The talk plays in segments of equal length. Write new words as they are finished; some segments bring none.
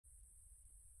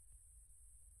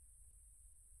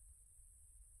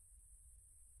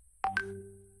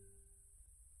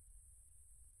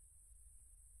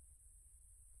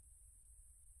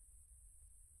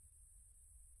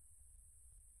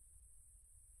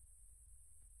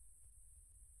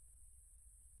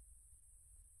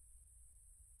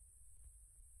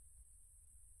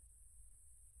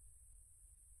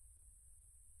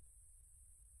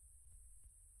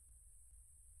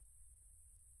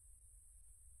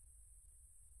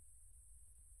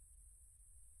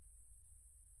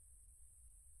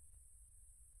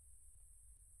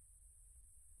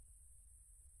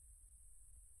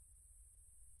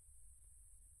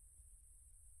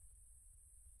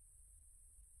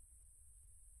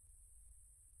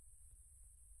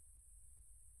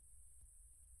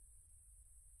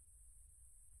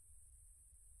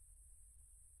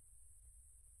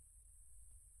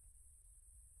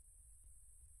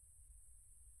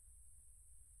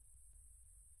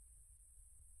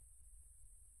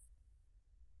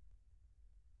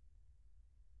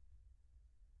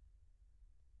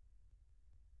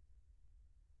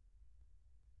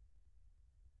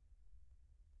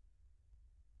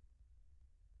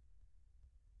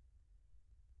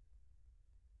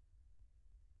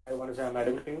I want to say I'm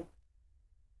audible to you.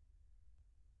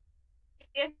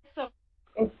 Yes, sir.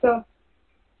 Yes, sir.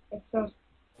 Yes, sir.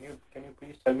 Can you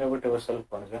please tell me about yourself,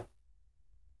 Vanessa?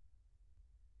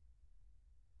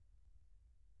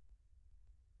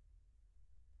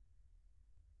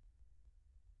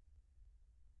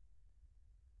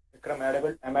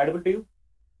 Vikram, I'm audible to you.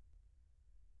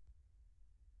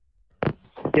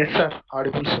 Yes, sir.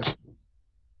 Audible, sir. Can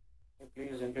you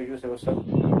please introduce yourself?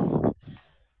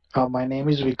 My name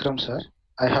is Vikram, sir.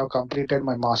 I have completed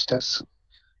my master's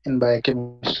in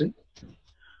biochemistry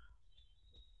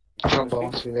from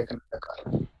University?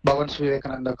 Bhavans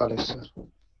Vivekananda College, sir.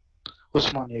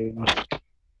 Usmania University.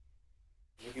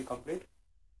 Did you complete?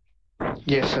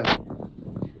 Yes, sir.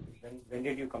 When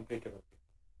did you complete your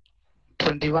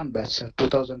 21 batch, sir.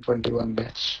 2021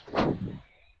 batch.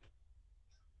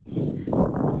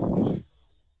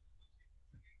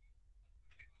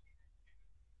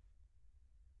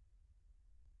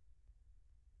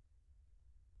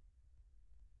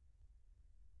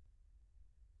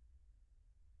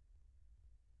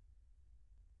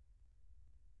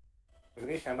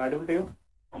 Vignesh, I'm audible to you.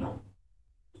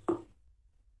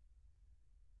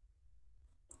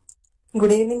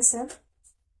 Good evening, sir.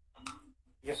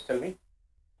 Yes, tell me.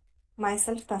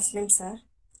 Myself Taslim, sir.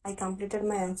 I completed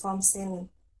my M.Pharms in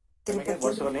Tirupati.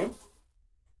 What's your name?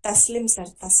 Taslim, sir.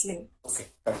 Taslim. Okay,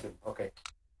 Taslim. Okay.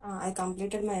 I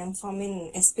completed my M.Pharm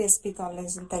in SPSP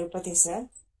College in Tirupati, sir.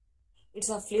 It's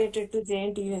affiliated to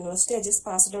JNTU University. I just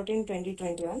passed out in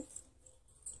 2021.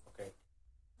 Okay.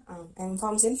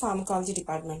 M.Pharms in Pharmacology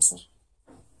Department, sir.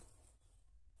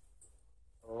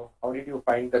 So, how did you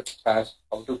find that SAS?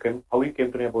 How you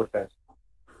came to know about SAS?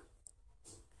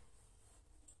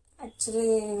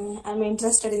 Actually, I'm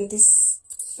interested in this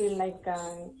field.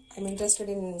 I'm interested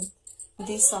in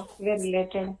this software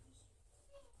related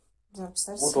jobs,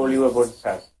 sir. Who told you about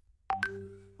SAS?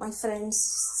 My friends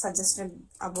suggested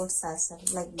about SAS, sir.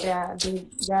 Like they are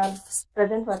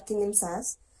present working in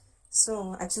SAS.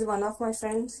 So actually, one of my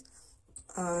friends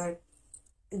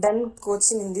done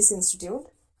coaching in this institute,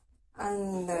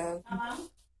 and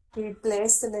he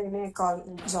placed in a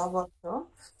job also.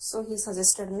 So he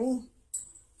suggested me.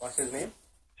 What's his name?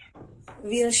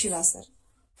 Veera Shiva, sir.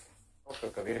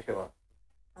 Okay, Veera Shiva.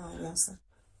 Yes, sir.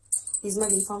 He's my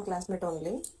B.Pharm classmate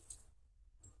only.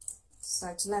 So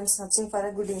actually, I'm searching for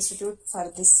a good institute for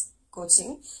this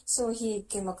coaching. So he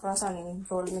came across and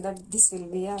told me that this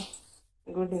will be a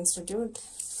good institute.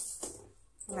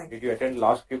 Did you attend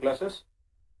last few classes?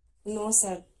 No,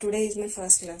 sir. Today is my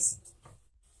first class.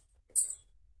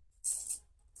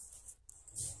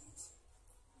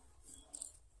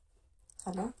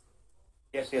 Hello?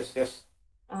 Yes. Yes,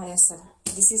 sir.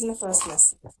 This is my first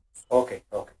class. Okay.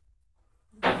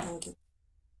 Thank you.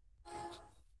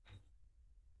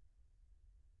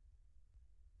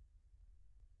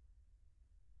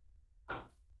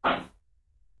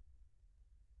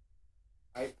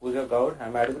 Hi, Pooja Gaud.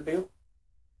 I'm audible to you.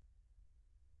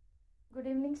 Good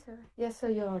evening, sir. Yes, sir,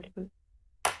 you're audible.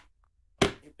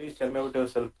 Can you please tell me about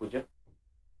yourself, Pooja?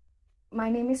 My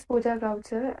name is Pooja Gaud,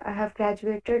 sir. I have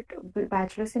graduated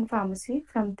Bachelor's in Pharmacy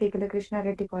from Tegala Krishna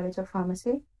Reddy College of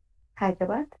Pharmacy,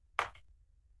 Hyderabad.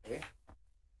 Okay.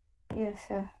 Yes,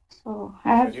 sir. So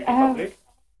I have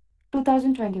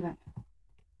 2021.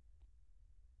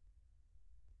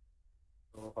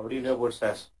 So how do you know about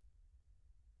SAS?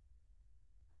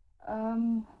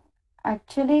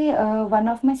 Actually, one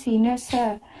of my seniors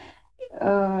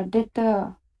did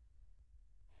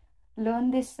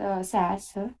learn this SAS,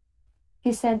 sir.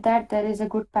 He said that there is a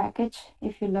good package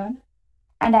if you learn.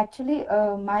 And actually,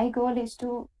 my goal is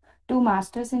to do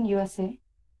masters in USA.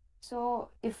 So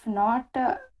if not,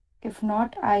 then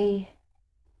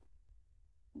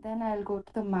I'll go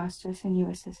to the masters in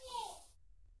USA.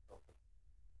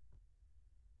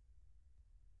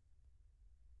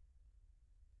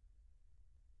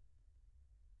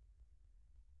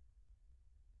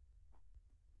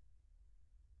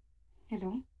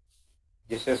 Hello.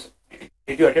 Yes.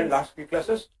 Did you attend last few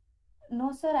classes?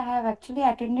 No, sir. I have actually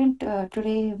attended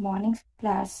today morning's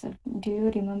class. Do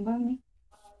you remember me?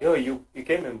 Yeah, you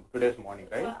came in today's morning,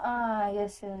 right?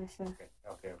 Yes, sir.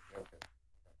 Okay.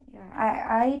 Yeah,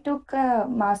 I took a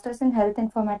master's in health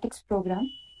informatics program.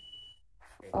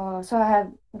 Okay. So I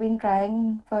have been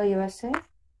trying for USA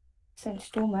since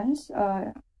 2 months.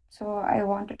 So I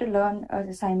wanted to learn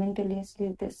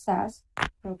simultaneously this SAS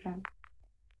program.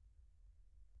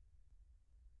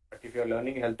 But if you are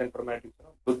learning health informatics,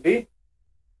 could be.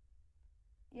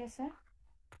 Yes, sir.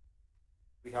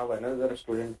 We have another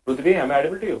student. Prithvi, am I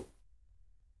audible to you?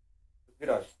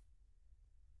 Prithviraj.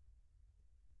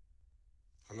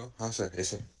 Hello? Sir. Yes,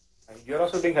 sir. You are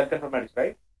also doing health informatics,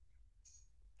 right?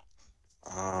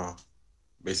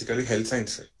 Basically health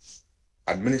science, sir.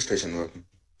 Administration work.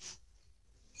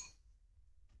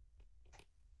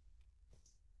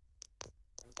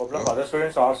 Couple of Hello? other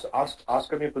students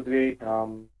ask me, Prithvi,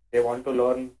 they want to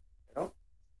learn, health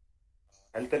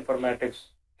informatics.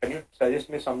 Can you suggest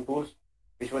me some tools?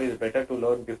 Which one is better to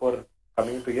learn before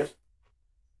coming to US?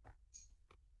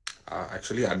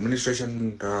 Actually,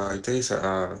 administration, it is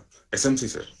SMC,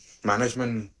 sir.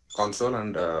 Management console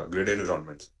and grid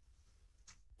environments.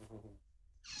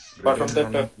 Apart Grid from that,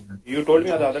 environment. you told me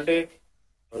the other day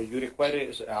you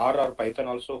require R or Python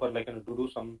also for like to do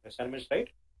some assignments, right?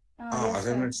 Yes, sir.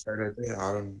 Assignments side అయితే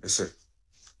yes, sir.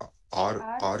 R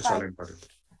R, చాలా important.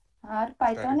 R,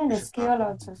 Python and SQL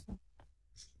also, sir.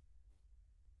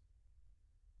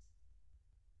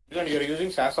 And you're using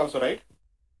SAS also, right?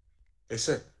 Yes,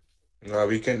 sir.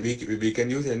 We can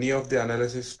use any of the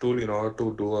analysis tool in order to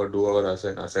do our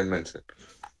assignments. Sir.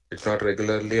 It's not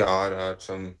regularly or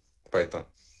some Python.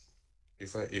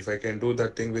 If I can do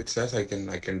that thing with SAS, I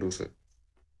can do, sir.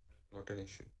 Not an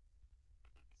issue.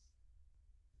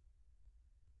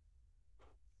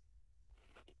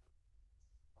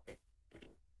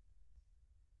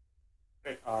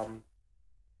 Great.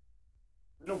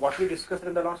 What we discussed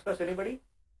in the last class, anybody?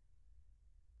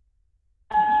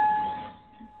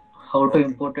 How to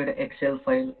import an Excel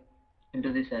file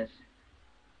into the SAS.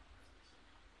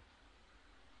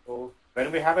 So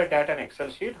when we have a data in Excel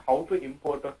sheet, how to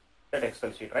import that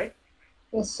Excel sheet, right?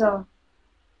 Yes, sir.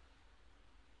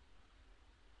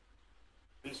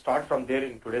 We'll start from there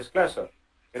in today's class, sir.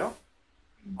 On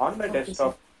my Okay,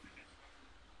 desktop,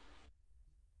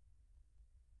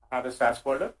 I have a SAS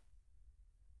folder.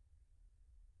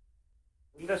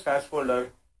 In the SAS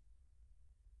folder,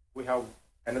 we have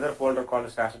another folder called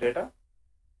SAS data.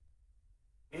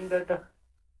 In that,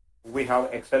 we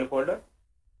have Excel folder.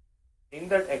 In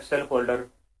that Excel folder,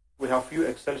 we have few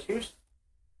Excel sheets.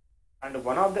 And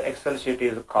one of the Excel sheet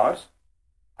is cars.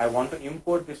 I want to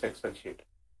import this Excel sheet.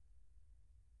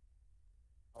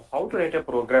 How to write a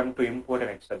program to import an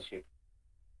Excel sheet?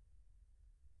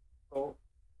 So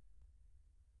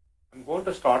I'm going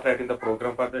to start writing the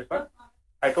program for this one.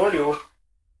 I told you,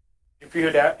 if you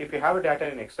have a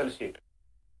data in Excel sheet,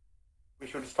 we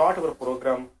should start our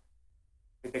program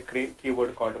with a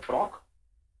keyword called proc,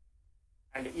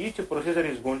 and each procedure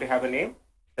is going to have a name.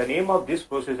 The name of this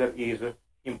procedure is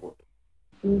import.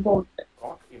 Import.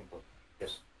 Proc import.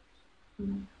 Yes.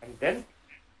 Mm. And then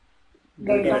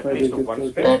Data give at least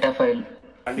one space, Data file.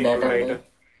 and you should write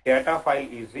data file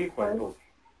is equal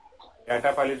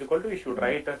to you should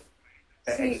write the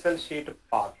Excel sheet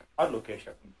path or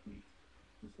location.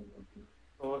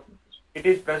 So it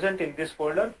is present in this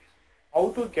folder.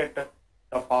 How to get the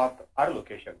path or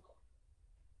location?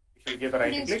 You should give a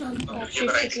right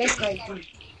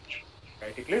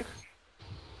click,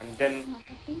 and then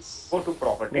go to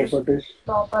Properties.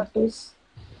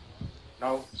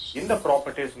 Now in the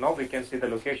properties, now we can see the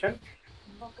location.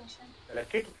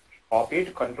 Select it, copy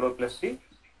it, Ctrl+C.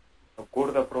 Now go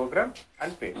to the program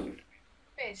and paste it.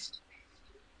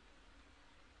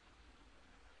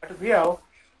 But we have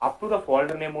up to the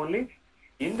folder name only.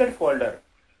 In that folder,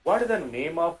 what is the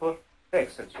name of the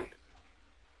Excel sheet?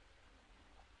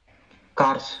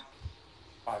 Cars.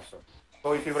 Also.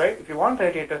 So if you want to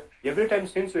write it every time,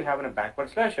 since we have a backward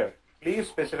slasher, please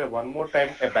specify one more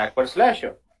time a backward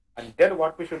slasher. And then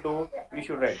what we should do, we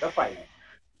should write the file.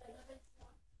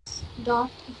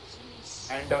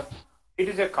 And it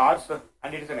is a cars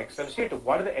and it is an Excel sheet.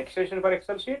 What is the extension for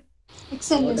Excel sheet?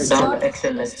 XLS.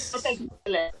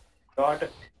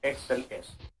 .xls.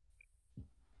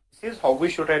 This is how we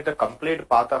should write the complete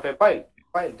path of a file.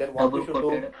 Then what we should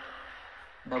do?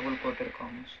 Double quoted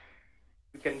commas.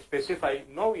 You can specify.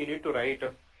 Now you need to write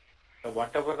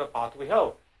whatever the path we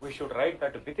have. We should write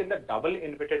that within the double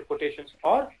inverted quotations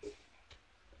or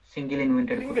single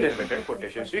inverted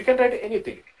quotations. You can write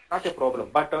anything, not a problem.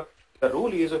 But the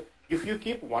rule is, if you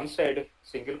keep one side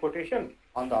single quotation,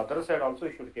 on the other side also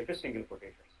you should keep a single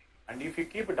quotation. And if you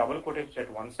keep a double quotation at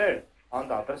one side, on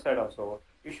the other side also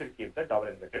you should keep the double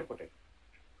inverted quotation.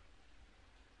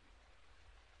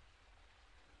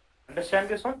 Understand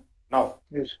this one? Now,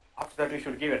 Yes. after that we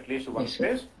should give at least one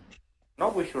space. Now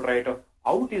we should write out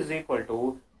is equal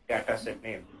to data set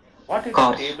name. What is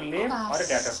Cars. a table name or a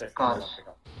data set? Cars.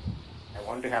 I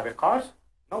want to have a cars.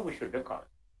 Now we should do cars.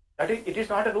 That is, it is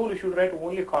not a rule. You should write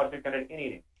only cars. You can write any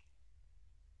name.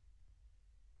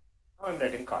 Now I'm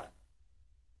writing car.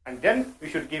 And then we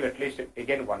should give at least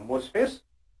again one more space.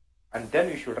 And then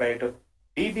we should write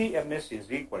DBMS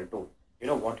is equal to. You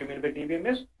know what you mean by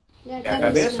DBMS?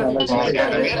 Database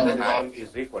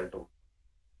is equal to.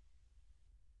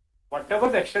 whatever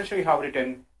the extension you have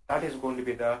written, that is going to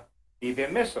be the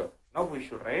DBMS. Now we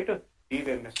should write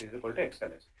DBMS is equal to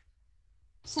XLS.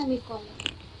 Semicolon.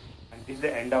 And this is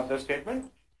the end of the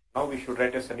statement. Now we should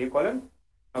write a semicolon.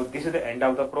 Now this is the end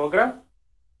of the program.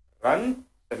 Run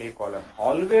semicolon.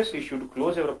 Always you should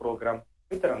close your program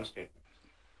with the run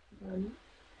statement.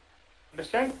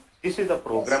 Understand? This is the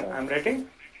program I am writing.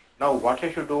 Now what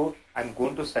I should do, I am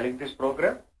going to select this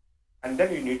program and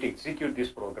then you need to execute this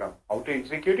program. How to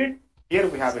execute it? Here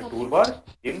we have a toolbar.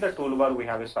 In the toolbar we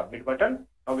have a submit button.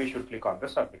 Now we should click on the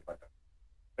submit button.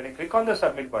 When I click on the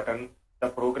submit button, the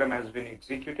program has been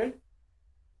executed.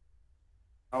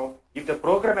 Now if the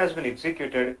program has been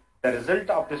executed, the result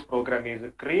of this program is the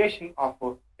creation of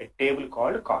a table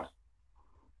called cars.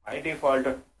 By default,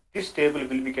 this table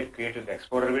will be created in the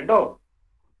Explorer window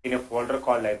in a folder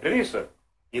called libraries.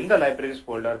 In the libraries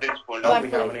folder, now we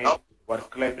have a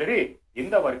work library. In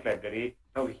the work library,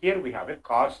 now here we have a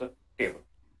cars table.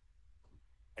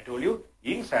 I told you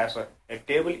in SAS, a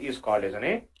table is called as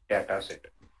a data set.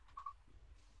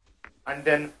 And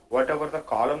then whatever the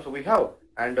columns we have,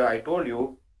 and I told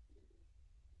you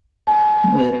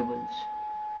Variables.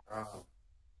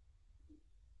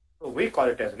 So we call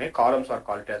it as columns are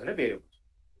called as variables.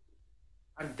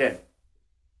 And then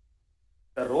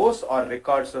the rows or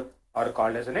records are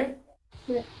called as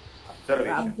observation.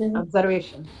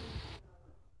 Observation.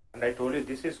 And I told you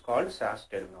this is called SAS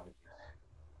terminology.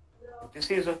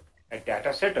 This is a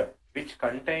data set which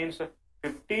contains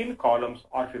 15 columns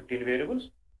or 15 variables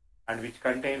and which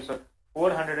contains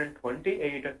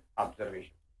 428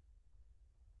 observations.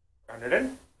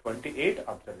 128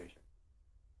 observations.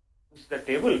 This is the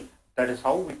table. That is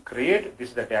how we create. This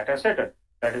is the data set.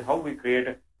 That is how we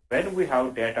create when we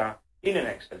have data in an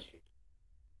Excel sheet.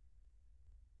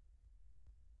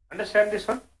 Understand this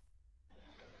one?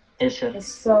 Yes, sir. Yes,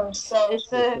 sir. Yes,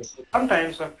 sir.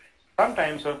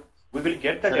 Sometimes we will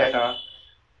get the data.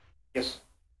 Yes.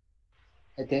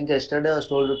 I think yesterday I was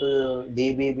told to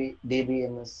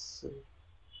DBMS.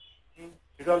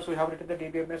 Did also have written the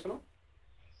DBMS, no?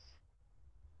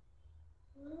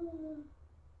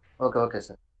 Okay,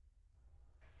 sir.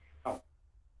 Now,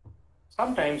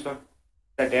 sometimes the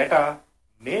data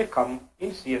may come in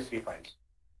CSV files.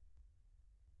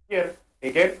 Here,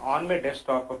 again on my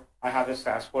desktop, I have a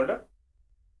SAS folder.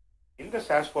 In the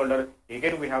SAS folder,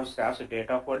 again we have SAS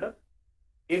data folder.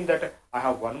 In that, I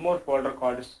have one more folder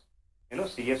called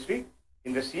CSV.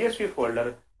 In the CSV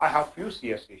folder, I have few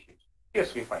CSV sheets,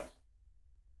 CSV files.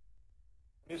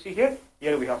 You see here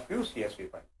we have few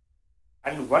CSV files.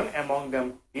 And one among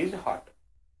them is hot.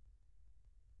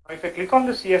 Now, if I click on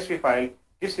the CSV file,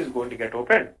 this is going to get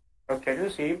opened. Now, can you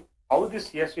see how this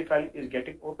CSV file is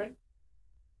getting opened?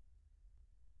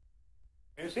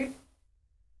 Can you see?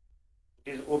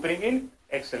 It is opening in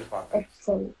Excel format.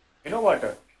 Excel. You know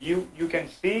what? You can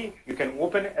see, you can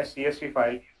open a CSV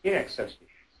file in Excel sheet.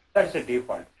 That's the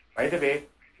default. By the way,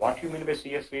 what you mean by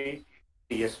CSV?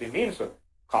 CSV means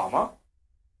comma,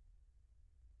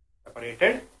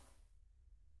 separated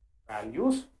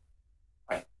values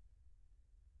file.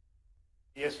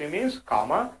 CSV means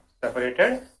comma,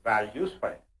 separated values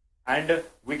file. And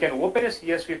we can open a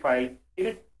CSV file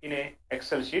in a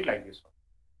Excel sheet like this one.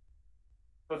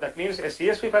 So that means a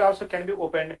CSV file also can be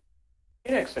opened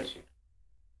in Excel sheet.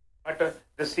 But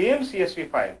the same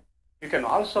CSV file you can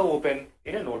also open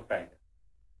in a notepad.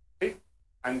 See,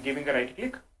 I'm giving a right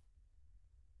click,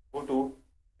 go to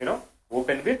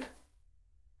open with,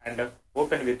 and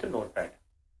open with the notepad.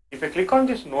 If I click on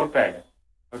this notepad,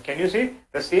 can you see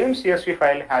the same CSV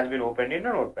file has been opened in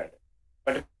a notepad?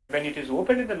 But when it is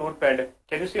opened in the notepad,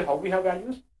 can you see how we have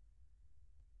values?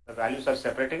 The values are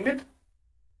separating with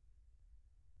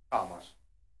commas.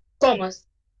 Commas.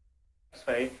 That's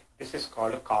why this is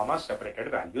called comma separated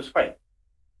values file.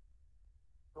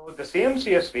 So the same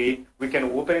CSV we can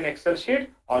open in Excel sheet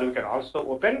or we can also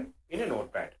open in a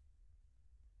notepad.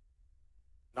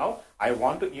 Now I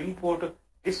want to import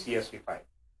this CSV file.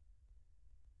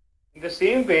 In the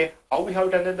same way, how we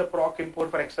have done the proc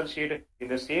import for Excel sheet, in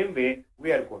the same way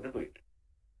we are going to do it.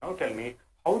 Now tell me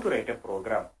how to write a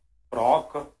program.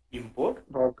 Proc import.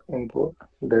 Proc import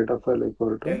data file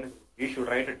equal to. Then we should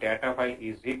write a data file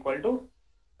is equal to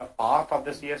the path of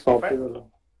the CSV Copy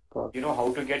file. path. You know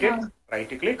how to get it?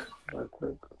 Right click,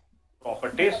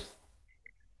 properties,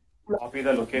 copy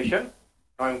the location.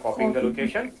 Now I'm copying the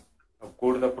location. Now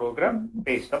go to the program,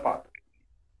 paste the path.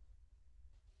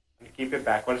 And keep a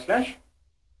backward slash.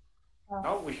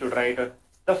 Now we should write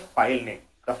the file name.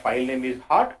 The file name is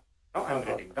heart. Now I'm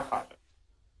writing the heart.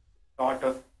 Dot.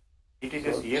 It is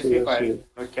a CSV file.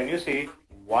 Now can you see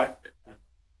what?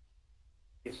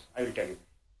 Yes, I will tell you.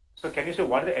 So can you say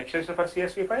what is the extension for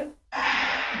CSV file?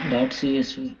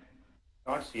 .csv.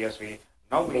 .csv.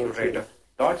 Now we should write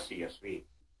 .csv.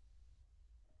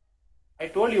 I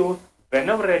told you,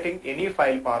 whenever writing any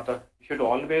file path, you should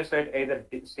always write either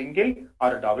single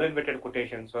or double inverted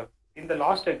quotations. So in the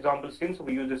last example, since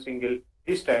we use a single,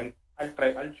 this time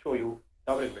I'll show you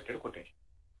double inverted quotation.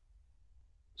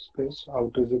 Space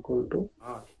out is equal to.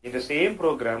 In the same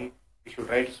program, we should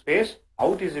write space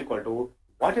out is equal to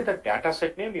what is the data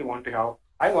set name we want to have.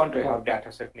 I want to have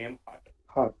data set name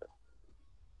heart.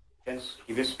 Then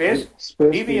give a space.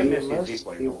 DBMS is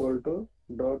equal to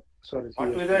dot. Sorry. What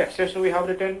is the extension we have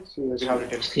written? CSV. We have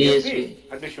written CSV,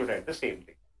 and we should write the same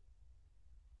thing.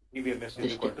 DBMS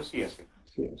is equal to CSV.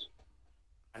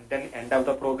 And then end of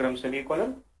the program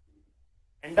semicolon.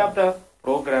 End of the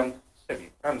program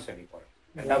run semicolon.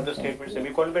 End of the statement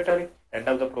semicolon better. End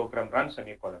of the program run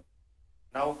semicolon.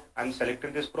 Now I'm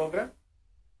selecting this program.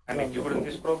 I'm executing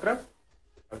this program.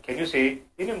 Now, can you say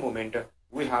in a moment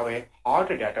we have a hard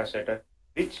data set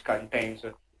which contains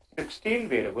 16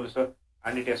 variables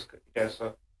and it has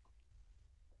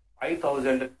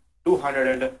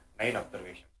 5,209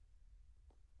 observations.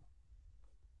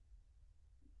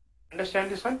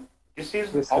 Understand this one? This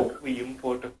is how we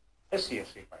import a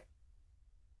CSV file.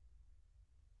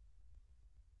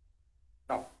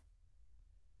 Now,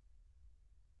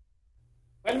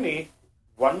 tell me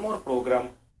one more program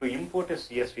to import a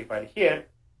CSV file. Here,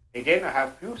 again, I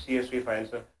have few CSV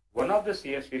files. One of the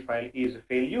CSV file is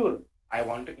failure. I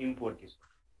want to import this.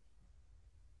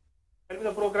 Tell me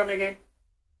the program again.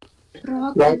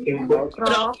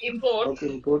 import.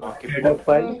 Data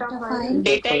file.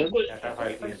 Data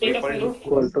file is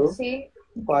Equal to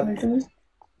path.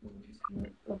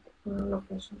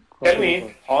 location. Tell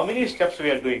me how many steps we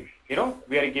are doing. You know,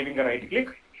 we are giving a right click.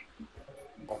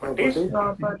 Properties.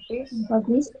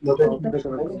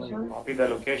 Copy the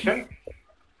location.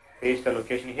 Paste the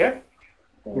location here.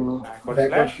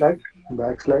 Backslash.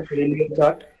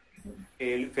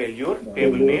 Failure.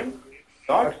 Table name.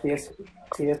 Dot. CSV.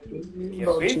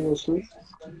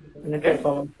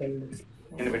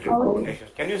 Innovative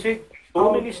quotations. Can you see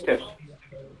so many steps?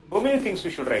 So many things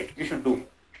we should write. We should do.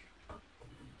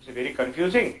 It's very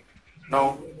confusing.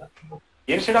 Now,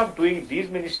 instead of doing these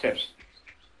many steps,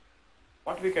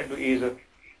 what we can do is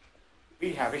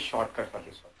we have a shortcut for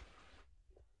this one.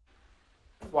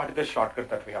 What is the shortcut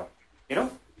that we have? You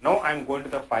know, now I'm going to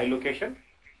the file location.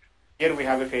 Here we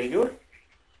have a failure.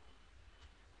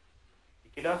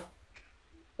 Nikita?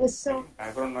 Yes, sir.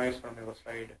 Background noise from your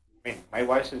side. My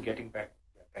voice is getting back.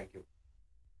 Yeah, thank you.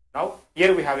 Now,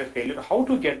 here we have a failure. How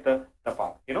to get the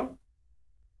path? You know,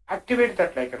 activate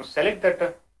that, like, you know, select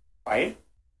that file,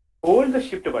 hold the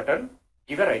shift button,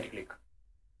 give a right click.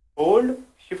 Hold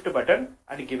shift button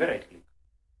and give a right click.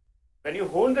 When you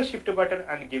hold the shift button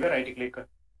and give a right click,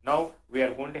 now we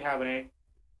are going to have a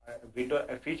window,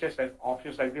 a features and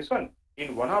options like this one.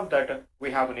 In one of that,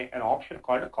 we have an option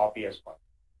called copy as path.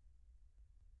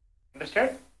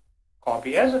 Understand?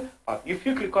 Copy as path. If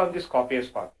you click on this copy as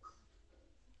path,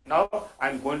 now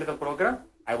I'm going to the program.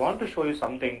 I want to show you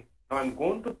something. Now I'm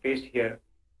going to paste here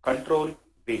Control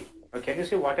V. Now can you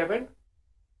see what happened?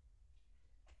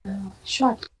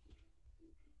 Sure.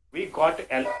 We got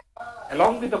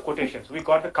along with the quotations. We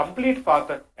got the complete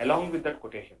path along with that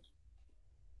quotations.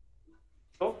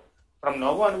 So from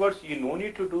now onwards, you no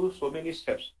need to do so many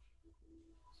steps.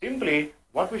 Simply,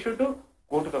 what we should do?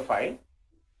 Go to the file.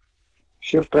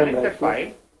 Shift select and that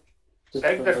file.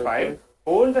 Select that file.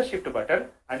 Hold the shift button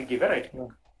and give a right click.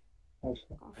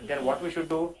 And then what we should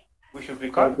do? We should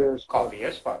record copy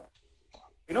as path.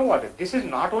 You know what? This is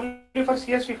not only for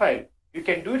CSV file. You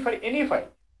can do it for any file.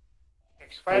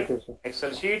 Text file,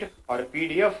 Excel sheet, or a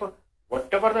PDF,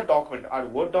 whatever the document, or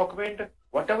Word document,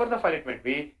 whatever the file it might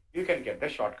be, you can get the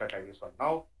shortcut like this one.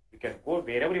 Now you can go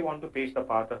wherever you want to paste the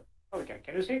path. Now we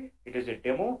can you see? It is a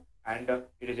demo and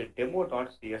it is a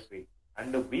demo.csv.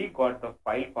 And we got the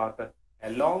file path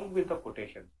along with the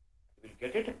quotation. We'll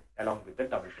get it along with the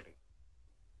double quotation.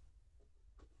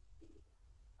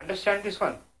 Understand this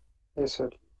one? Yes, sir.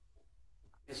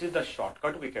 This is the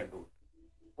shortcut we can do.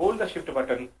 Hold the shift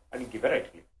button and give a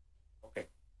right click. Okay.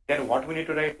 Then what we need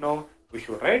to write now? We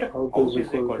should write out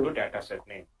is equal to data set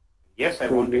name. Yes, I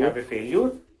want to have a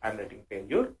failure. I'm writing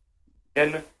failure.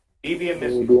 Then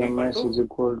DBMS is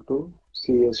equal to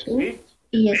CSV.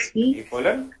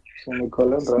 Equivalent.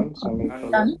 Semicolon, run,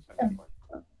 semicolon.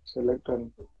 Select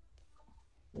and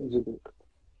execute.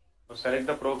 So select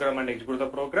the program and execute the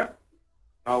program.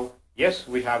 Now, yes,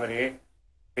 we have a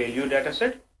failure data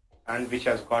set and which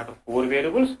has got 4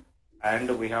 variables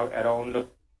and we have around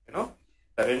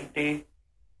 70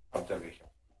 observations.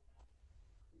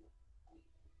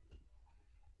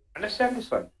 Understand this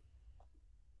one?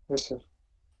 Yes, sir.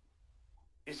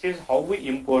 This is how we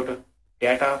import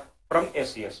data from a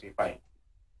CSV file.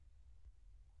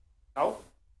 Now,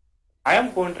 I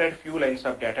am going to write few lines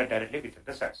of data directly within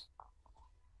the SAS.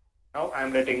 Now I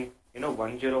am writing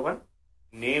 101,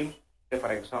 name, say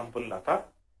for example Lata,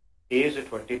 age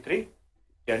 23,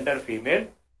 gender female,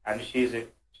 and she is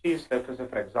like, say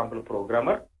for example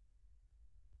programmer,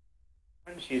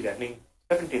 and she is earning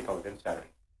 70,000 salary.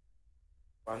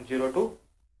 102,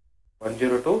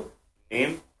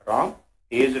 name Ram,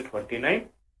 age 29,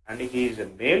 and he is a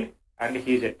male, and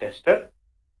he is a tester,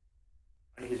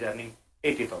 and he is earning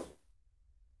 80,000.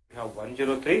 We have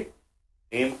 103,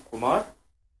 name Kumar,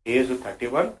 age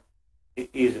 31, he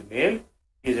is male,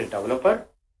 he is a developer,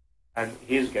 and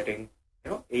he is getting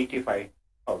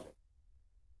 85,000.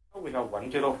 Now we have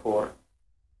 104.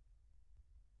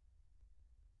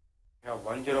 We have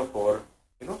 104,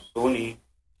 Sony,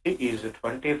 she is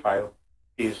 25,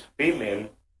 she is female,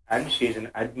 and she is an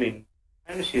admin,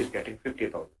 and she is getting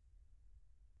 50,000.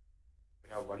 We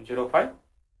have 105,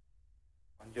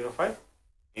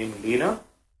 name Lena,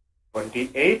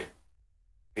 28,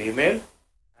 female,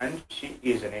 and she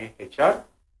is an HR,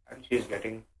 and she is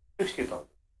getting 60,000.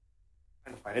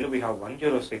 And finally, we have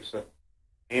 106,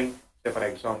 name, say for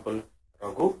example,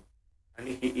 Raghu, and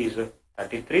he is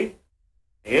 33,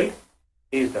 male,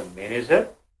 he is the manager,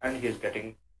 and he is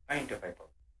getting 95,000.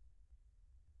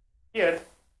 Here,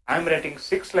 I am writing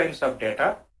 6 lines of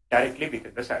data directly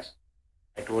within the SAS.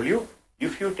 I told you,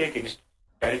 if you take it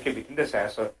directly within the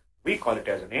SAS, we call it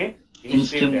as an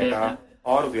in-stream data,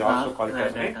 or we also call it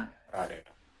as a raw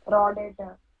data. Raw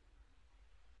data.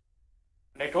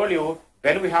 And I told you,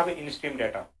 when we have in-stream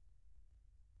data,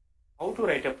 how to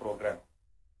write a program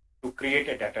to create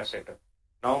a data set.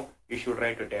 Now, you should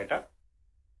write a data.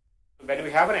 When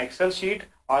we have an Excel sheet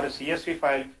or a CSV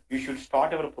file, you should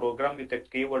start our program with a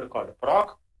keyword called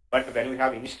proc. But when we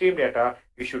have in-stream data,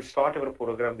 you should start our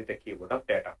program with a keyword of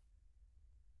data.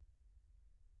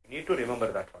 You need to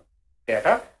remember that one.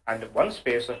 Data and one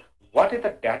space, what is the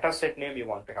data set name you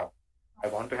want to have? I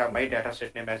want to have my data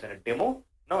set name as a demo.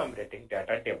 Now I'm writing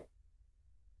data demo.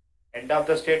 End of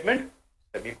the statement,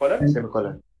 semicolon.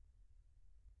 Semicolon.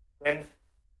 Then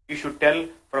you should tell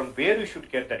from where you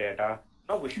should get the data.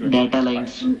 Now we should Data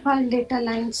lines. File data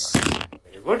lines.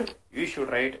 Very good. You should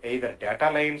write either data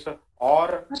lines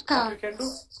or what you can do.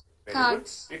 Very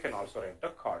Cards. good. You can also write the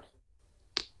cards.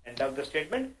 End of the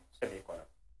statement, semicolon.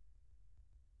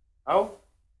 Now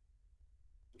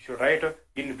you should write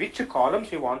in which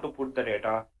columns you want to put the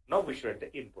data. Now we should write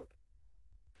the input.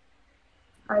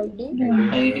 ID.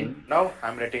 ID. Now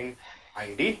I'm writing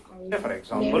ID. Say for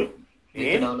example,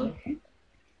 name. $.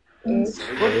 Age.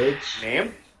 Very good.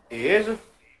 Name, age.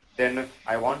 Then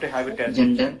I want to have it as a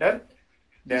Gender. gender.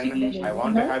 Then Gender. I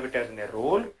want to have it as a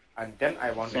role, and then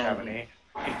I want to have an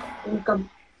income. Income.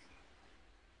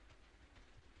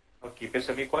 Now keep a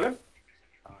semicolon.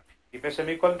 Keep a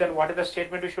semicolon. Then what is the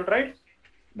statement you should write?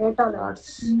 Data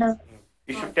lines.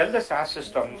 You should tell the SAS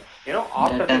system,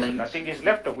 after Data this, lines. nothing is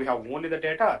left. We have only the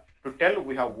data. To tell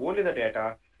we have only the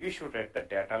data, you should write the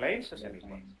data lines,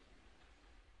 semicolon.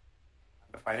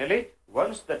 And finally,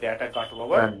 once the data got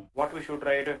over, Run. what we should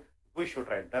write? We should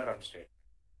write the run statement.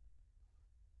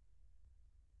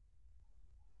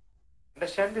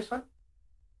 Understand this one?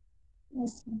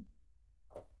 Yes.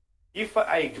 If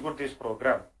I execute this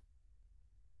program,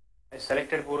 I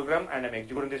selected program and I'm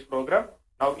executing this program.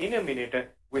 Now in a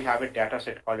minute, we have a data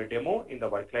set called a demo in the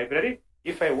work library.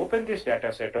 If I open this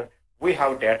data set, we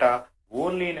have data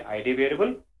only in ID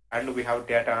variable, and we have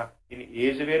data in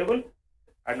age variable,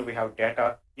 and we have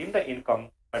data in the income,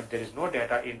 but there is no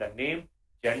data in the name,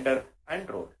 gender, and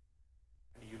role.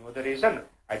 And you know the reason?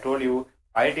 I told you,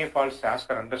 by default, SAS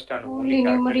can understand only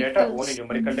character data, only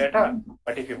numerical data.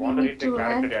 But if you want to read the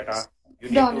character data, you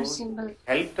need Dollar to symbol.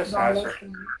 help the SAS Dollar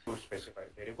symbol. to specify.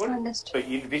 Very good. Understood. So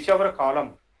in whichever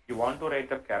column you want to write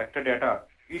the character data,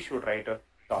 you should write a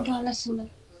dollar. Dollar symbol.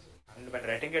 And when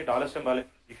writing a dollar symbol,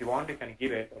 if you want, you can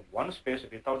give it one space.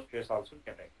 Without space also you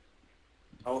can write.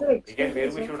 Now So again, where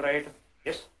we sir. should write?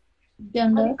 Yes.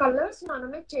 అది colours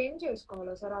మనమే change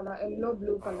చేసుకోవాలా sir అలా yellow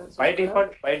blue colours By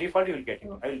default you will get it.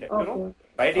 I will let you know.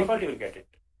 By default you will get it.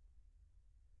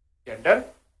 Gender,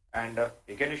 and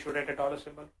again you should write a dollar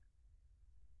symbol.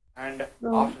 And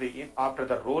after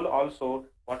the role also,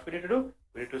 what we need to do?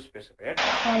 We need to specify it.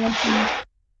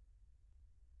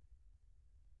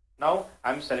 Now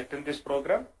I'm selecting this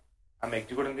program. I'm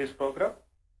executing this program.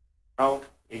 Now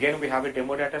again we have a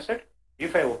demo data set.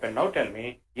 If I open now, tell me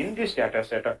in this data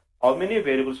set how many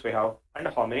variables we have and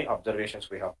how many observations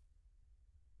we have.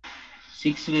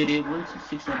 6 variables,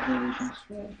 6 observations.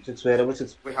 6 variables,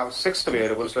 6 We have 6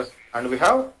 variables and we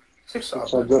have 6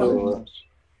 observations. observations.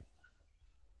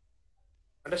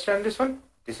 Understand this one?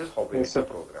 This is how we Yes, write the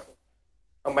sir. program.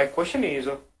 Now my question is,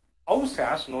 how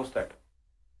SAS knows that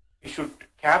we should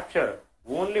capture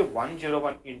only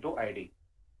 101 into ID,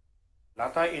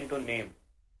 Lata into name,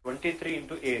 23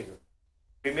 into age,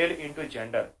 female into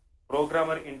gender,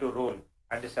 programmer into role,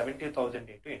 and 70,000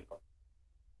 into income.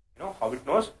 You know how it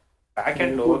knows?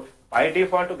 Backend load, by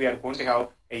default, we are going to have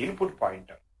an input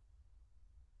pointer.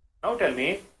 Now tell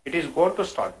me, it is going to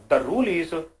start. The rule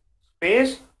is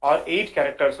space or 8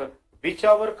 characters,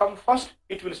 whichever come first,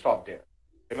 it will stop there.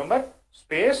 Remember,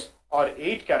 space or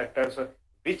 8 characters,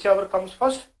 whichever comes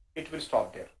first, it will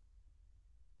stop there.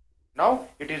 Now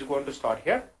it is going to start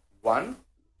here. 1,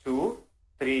 2,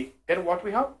 3. Then what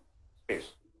we have? Space.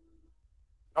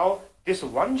 Now this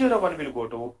 101 will go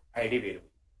to ID variable.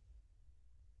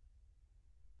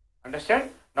 Understand?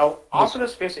 Now after the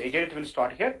space again it will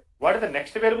start here. What is the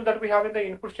next variable that we have in the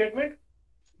input statement?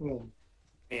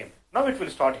 Name. Now it will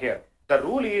start here. The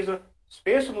rule is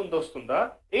space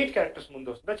mundostunda, 8 characters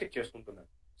mundostunda check chestuntunna.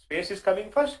 Space is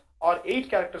coming first or 8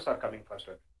 characters are coming first.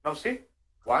 Now see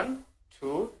 1,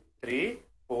 2, 3,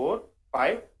 4,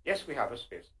 5. Yes, we have a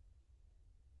space.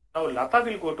 Now Lata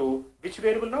will go to which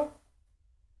variable now?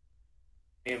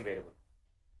 Name variable.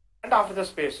 And after the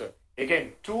space,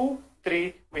 again 2,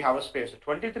 3, we have a space.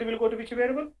 23 will go to which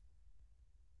variable?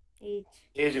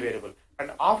 Age variable.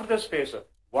 And after the space,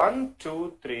 1,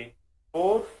 2, 3,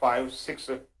 4, 5, 6.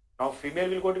 Now female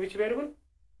will go to which variable?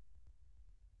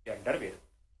 Gender variable.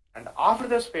 And after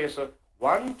the space,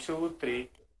 1, 2, 3,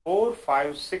 4,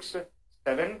 5, 6,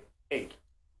 7, 8.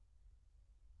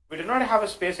 We do not have a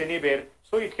space anywhere,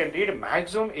 so it can read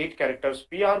maximum 8 characters.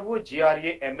 PRO,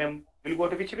 GRA, MM will go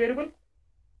to which variable?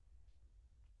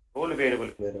 Role variable.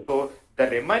 So the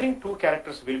remaining 2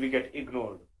 characters will be get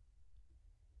ignored.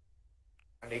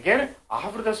 And again,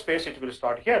 after the space, it will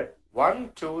start here.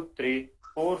 1, 2, 3,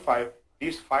 4, 5.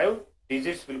 These 5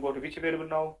 digits will go to which variable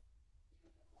now?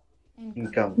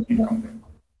 income. Income.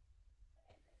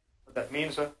 So that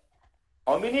means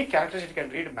how many characters it can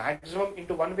read maximum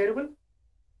into one variable?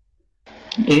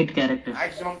 8 characters.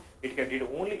 Maximum it can read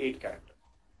only 8 characters.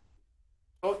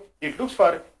 So it looks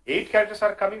for 8 characters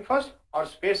are coming first or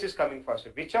space is coming first.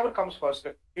 Whichever comes first,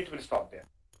 it will stop there.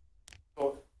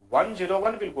 So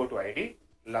 101 will go to ID,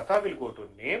 Lata will go to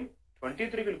name,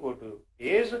 23 will go to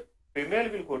age, female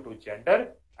will go to gender,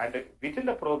 and within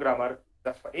the programmer,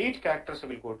 the 8 characters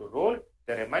will go to role,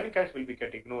 the remaining characters will be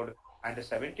get ignored, and the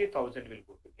 70,000 will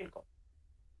go to income.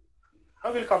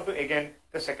 Now we'll come to again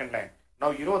the second line.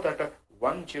 Now you know that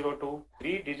 102,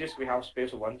 3 digits we have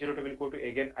space, 102 will go to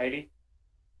again ID,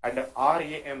 and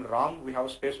RAM wrong we have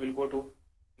space will go to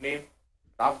name.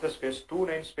 After the space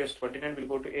 29 space 29 will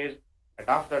go to age, and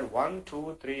after that 1,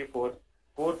 2, 3,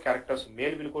 4 characters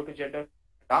male will go to gender. And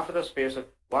after the space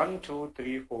 1, 2,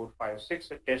 3, 4, 5,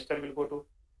 6 tester will go to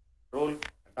role, and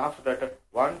after that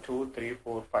 1, 2, 3,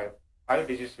 4, 5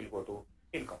 digits will go to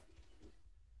income.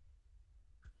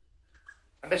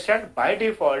 Understand? By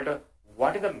default,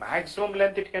 what is the maximum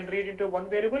length it can read into one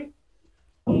variable?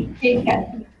 8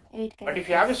 characters. But if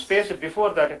you have a space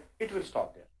before that, it will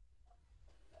stop there.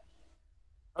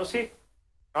 Now see,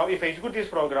 now if I execute this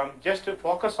program, just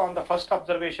focus on the first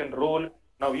observation role.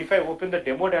 Now if I open the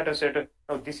demo data set,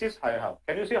 now this is I have.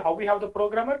 Can you see how we have the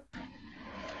programmer?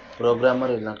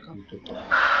 Programmer is not completed.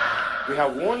 We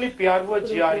have only PRO,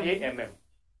 GRA, MM.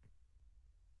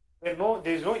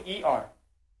 There is no ER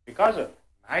because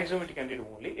maximum it can read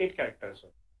only 8 characters.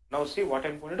 Now see what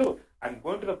I'm going to do. I'm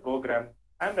going to the program.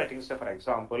 I'm writing, say, for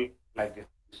example, like this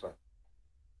one.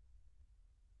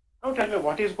 Now tell me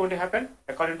what is going to happen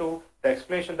according to the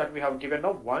explanation that we have given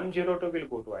now. 102 will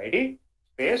go to ID,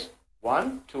 space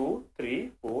 1, 2,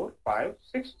 3, 4, 5,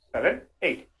 6, 7,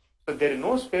 8. So there is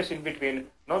no space in between.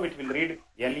 Now it will read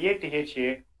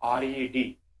LATHA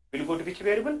RED. Will go to which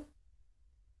variable?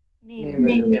 Name.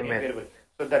 Name variable.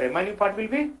 So the remaining part will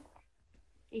be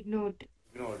Ignored.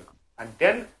 And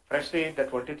then freshly the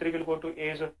 23 will go to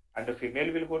age and the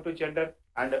female will go to gender,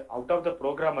 and out of the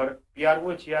programmer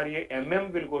PRO, GRA,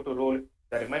 MM will go to role.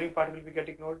 The remaining part will be get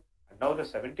ignored, and now the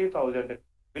 70,000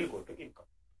 will go to income.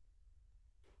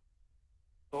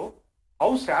 So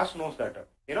how SAS knows that?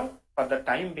 For the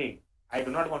time being, I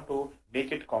do not want to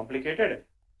make it complicated.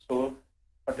 So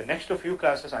for the next few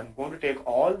classes, I'm going to take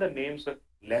all the names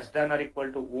less than or equal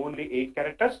to only 8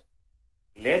 characters.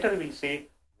 Later we'll see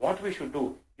what we should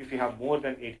do if you have more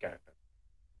than 8 characters.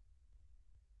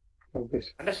 Okay.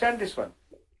 Understand this one?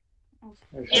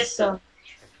 Yes, sir.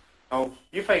 Now,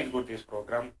 if I execute this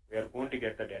program, we are going to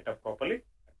get the data properly.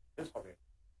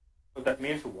 So that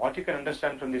means what you can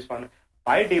understand from this one,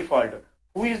 by default,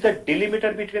 who is the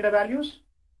delimiter between the values?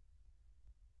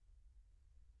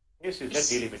 This is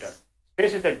the delimiter.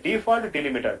 Space is the default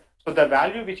delimiter. So the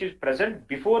value which is present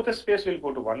before the space will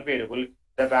go to one variable.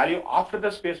 The value after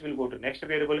the space will go to next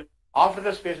variable. After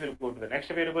the space will go to the next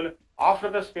variable. After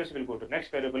the space will go to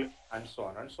next variable, and so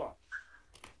on and so on.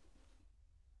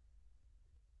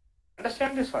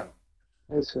 Understand this one?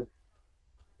 Yes, sir.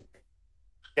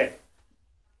 Okay.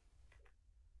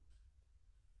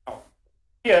 Now,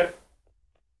 here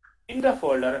in the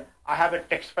folder, I have a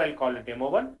text file called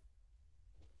demo1.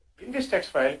 In this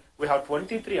text file, we have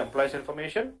 23 employees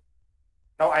information.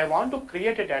 Now I want to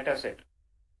create a data set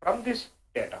from this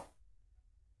data.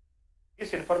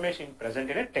 This information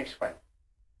present in a text file.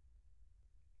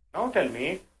 Now tell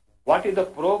me, what is the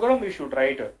program we should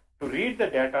write to read the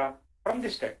data from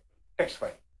this text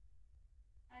file?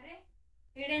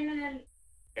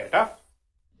 Data,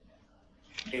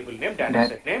 table name, data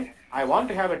set name. I want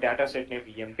to have a data set name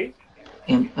EMP.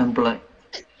 Employee.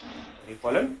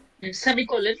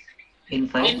 Semicolon. In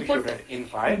file. Now we should write in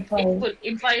file. In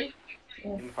file.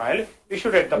 In file, we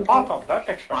should write the path of the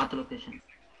text file. Path location.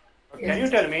 Can you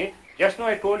tell me, just now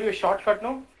I told you a shortcut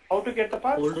now, how to get the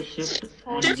path? Hold shift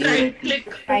and Just give right right click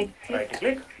click. Right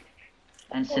click,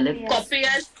 and select Copy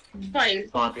as file.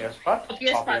 path. copy as path, Copy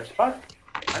as copy as path,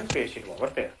 and paste it over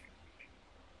there.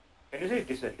 Can you see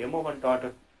this is a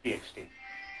demo1.txt?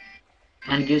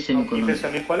 And give Now keep a semicolon.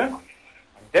 semicolon,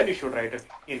 and then you should write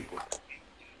input.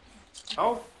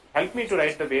 Now help me to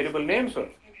write the variable names.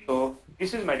 So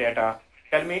this is my data.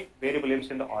 Tell me variable names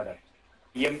in the order.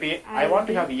 EMP, I want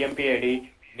to have EMP ID,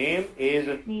 name is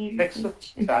sex,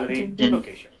 salary,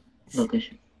 location.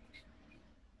 Location.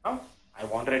 Now I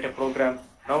want to write a program.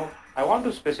 Now I want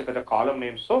to specify the column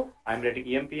name. So I'm writing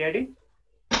EMP ID,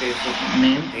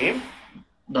 name,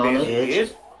 Dollar.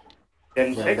 is,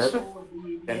 then Gender. sex,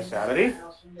 then salary,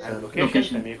 and location,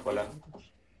 semicolon,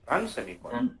 run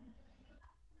semicolon.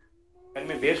 And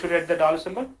Tell me where should I write the dollar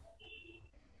symbol?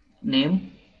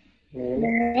 name.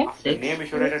 After name you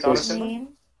should write a dollar symbol. Name,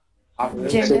 After the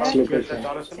gender, sex you should write the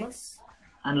dollar symbol.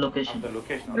 And location. After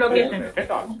location, Location. write a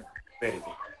dollar symbol. Very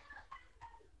good.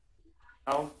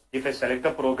 Now if I select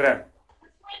the program,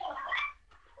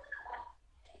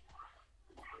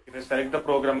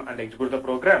 and execute the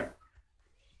program,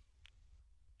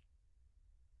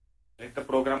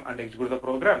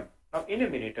 now in a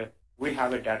minute we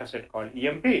have a data set called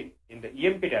EMP. In the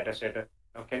EMP data set,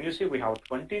 now can you see we have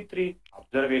 23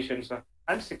 observations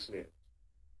and 6 variables.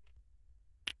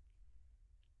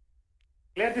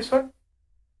 Clear this one?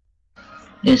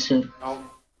 Yes, sir. Now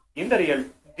in the real,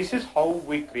 this is how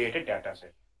we create a data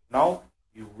set. Now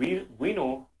we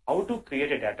know how to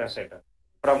create a data set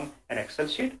from an Excel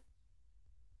sheet.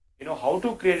 You know how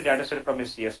to create a data set from a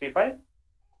CSV file.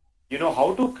 You know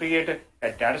how to create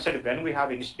a data set when we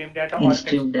have in-stream data or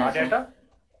In-stream raw data.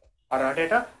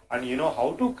 data, and you know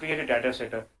how to create a data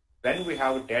set when we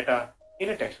have data in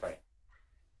a text file.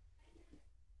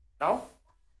 Now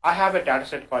I have a data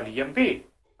set called EMP.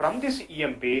 From this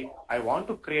EMP, I want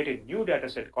to create a new data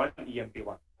set called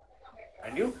EMP1.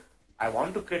 And I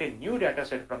want to create a new data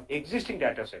set from existing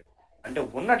data set. And the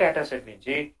ఉన్న data set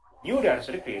nunchi new data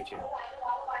set create cheyali.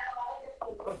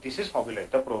 So this is how we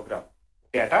write the program.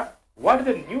 Data, what is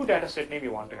the new data set name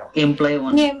you want to have? Employee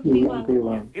 1.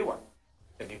 EMP1.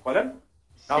 Semicolon.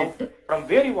 Now Set. from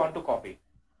where you want to copy?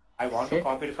 I want to Set.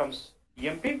 copy it from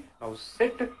EMP. Now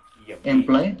set EMP.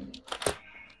 Employee. So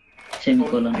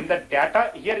Semicolon. in the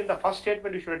data, here in the first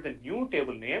statement, you should write the new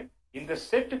table name. In the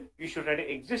set, you should write an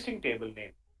existing table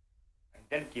name. And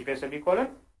then keep a semicolon.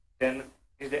 Then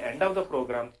is the end of the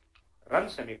program, run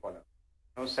semicolon.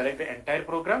 Now select the entire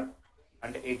program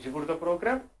and execute the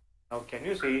program. Now can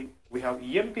you see we have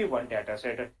EMP1 data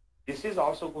set. This is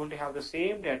also going to have the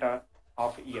same data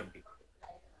of EMP.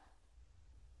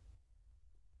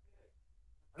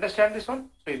 Understand this one?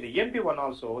 So in the EMP1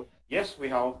 also, yes, we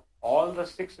have all the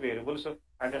 6 variables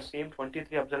and the same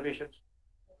 23 observations.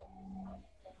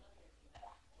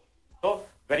 So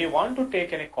when you want to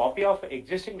take a copy of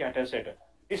existing data set,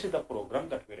 this is the program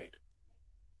that we write.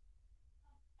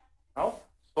 Now,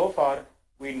 so far,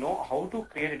 we know how to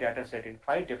create a data set in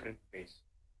 5 different ways.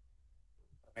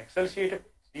 From Excel sheet,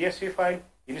 CSV file,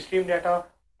 in-stream data,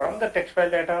 from the text file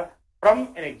data, from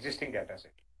an existing data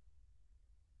set.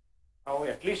 Now,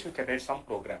 at least we can write some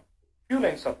program, few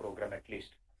lines of program at least.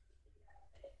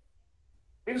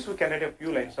 Since we can write a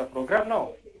few lines of program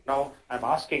now I'm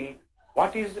asking,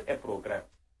 what is a program?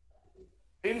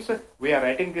 Since we are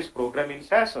writing this program in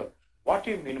SAS, What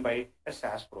do you mean by a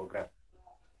SAS program?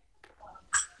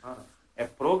 A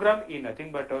program is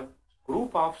nothing but a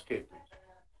group of statements.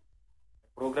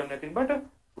 A program nothing but a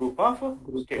group of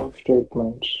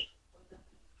statements.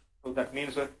 So that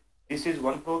means this is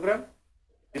one program,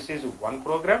 this is one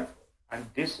program, and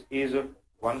this is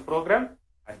one program,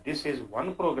 and this is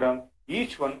one program.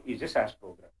 Each one is a SAS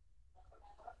program.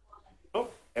 So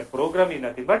a program is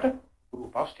nothing but a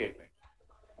group of statements.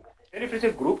 And if it's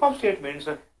a group of statements,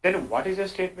 then what is a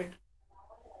statement?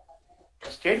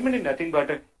 A statement is nothing but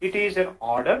it is an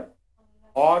order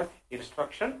or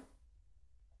instruction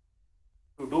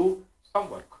to do some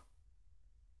work.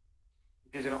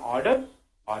 It is an order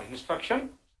or instruction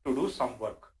to do some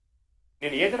work.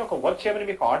 నేను ఏదైనా ఒక work చేయమని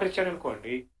మీకు order ఇచ్చాను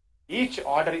అనుకోండి, each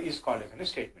order is called as a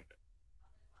statement.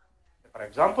 For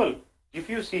example, if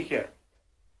you see here,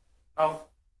 now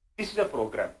this is a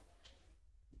program.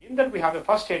 In that we have a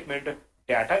first statement,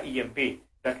 data EMP.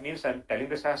 That means I'm telling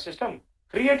the SAS system,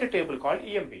 create a table called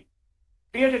EMP.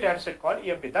 Create a data set called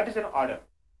EMP. That is an order.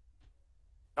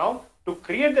 Now, to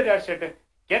create the data set,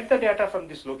 get the data from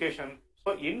this location.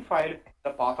 So, in file,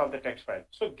 the path of the text file.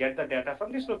 So, get the data from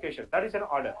this location. That is an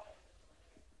order.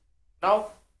 Now,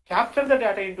 capture the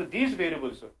data into these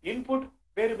variables. Input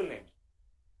variable names.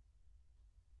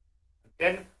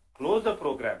 Then, close the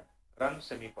program. Run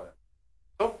semicolon.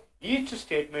 So, each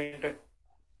statement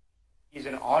is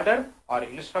an order or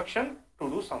instruction to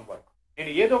do some work.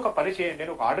 నేను ఏదో ఒక పని చేయండి,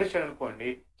 నేను ఒక order ఇచ్చాను అనుకోండి,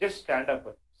 just stand up,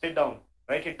 SIT down,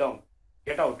 right it down,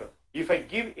 get out. If I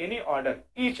give any order,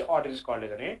 each order is called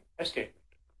as a statement.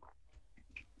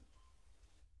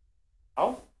 Now,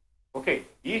 okay,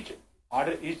 each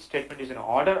statement is an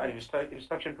order and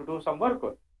instruction to do some work.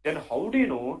 Then how do you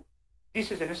know this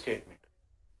is a statement?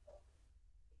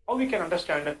 How we can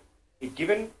understand a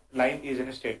given line is in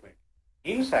a statement?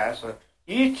 In SAS,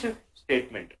 each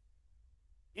statement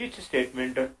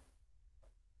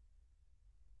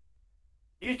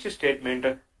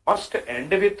must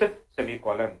end with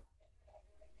semicolon.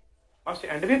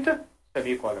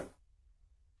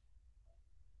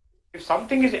 If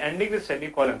something is ending with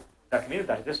semicolon, that means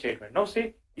that is a statement. Now see,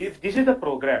 if this is the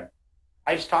program,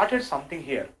 I started something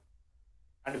here,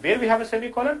 and where we have a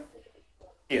semicolon?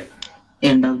 Here.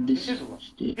 End of this.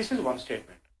 This is one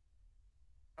statement.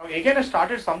 Now again I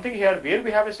started something here, where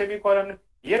we have a semicolon,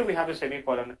 here we have a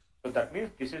semicolon, so that means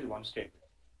this is one statement.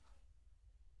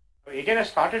 So again I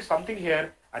started something here,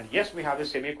 and yes, we have a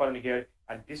semicolon here,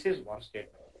 and this is one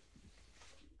statement.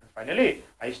 And finally,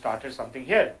 I started something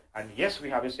here, and yes, we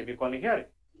have a semicolon here,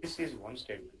 this is one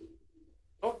statement.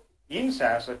 So in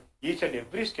SAS, each and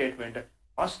every statement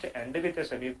must end with a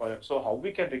semicolon. So how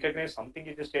we can recognize something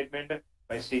is a statement?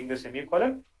 By seeing the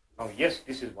semicolon. Now yes,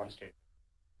 this is one statement.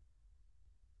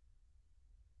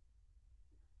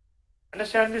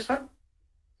 Understand this, sir?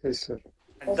 Yes, sir.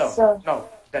 And now,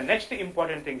 the next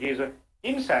important thing is,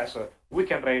 in SAS, we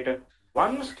can write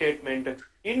one statement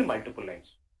in multiple lines.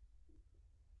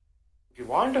 If you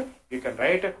want, you can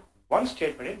write one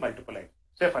statement in multiple lines.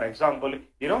 Say, for example,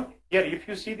 here if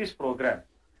you see this program,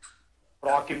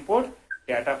 proc import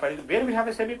data file, where we have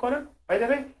a semicolon. By the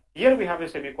way, here we have a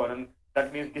semicolon. That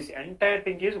means this entire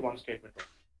thing is one statement.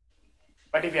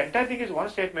 But if the entire thing is one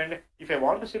statement, if I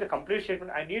want to see the complete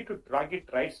statement, I need to drag it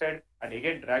right side and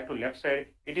again drag to left side.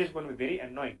 It is going to be very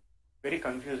annoying, very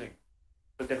confusing.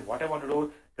 So then what I want to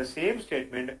do, the same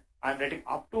statement, I'm writing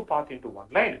up to path into one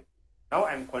line. Now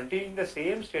I'm continuing the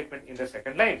same statement in the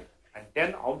second line, and then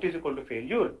out is equal to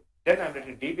failure. Then I'm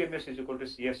writing dbms is equal to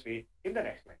CSV in the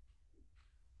next line.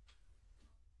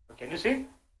 So can you see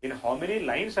in how many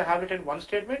lines I have written one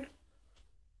statement?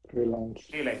 3 lines.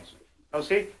 3 lines. Now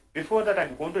see, before that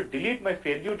I'm going to delete my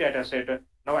failure data set.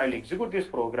 Now I'll execute this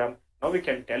program. Now we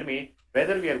can tell me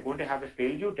whether we are going to have a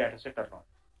failure data set or not.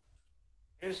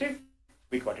 You see,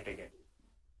 we got it again.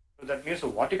 So that means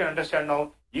what you can understand now,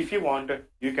 if you want,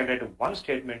 you can write one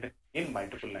statement in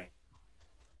multiple lines.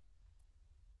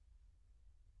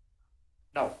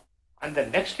 Now, and the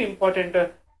next important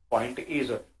point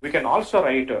is we can also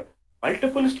write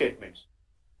multiple statements.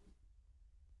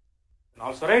 And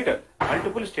also write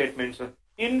multiple statements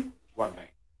in one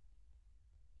line.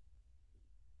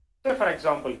 So for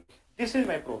example, this is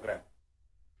my program.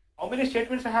 How many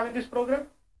statements I have in this program?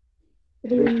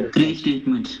 3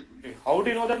 statements. Okay. How do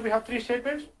you know that we have 3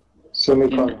 statements?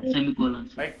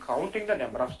 Semicolons. By counting the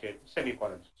number of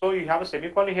semicolons. So you have a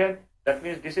semicolon here, that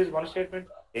means this is one statement.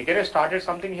 Again I started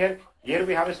something here, here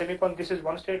we have a semicolon, this is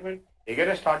one statement. Again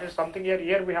I started something here,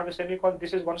 here we have a semicolon,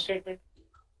 this is one statement.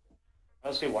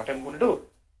 Now see what I'm going to do.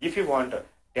 If you want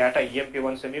data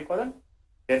EMP1 semicolon,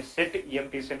 then set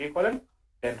EMP semicolon,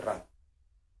 then run.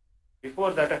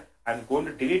 Before that, I'm going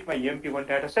to delete my EMP1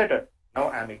 data set. Now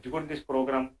I'm executing this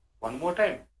program one more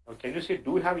time. Now can you see,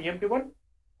 do we have EMP1?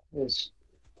 Yes.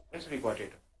 Yes, we got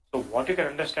it. So what you can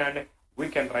understand, we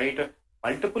can write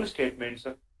multiple statements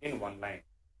in one line.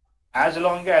 As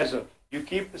long as you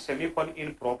keep the semicolon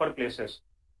in proper places,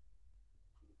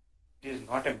 it is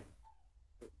not a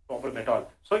problem at all.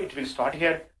 So it will start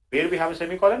here where we have a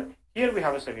semicolon, here we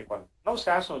have a semicolon. Now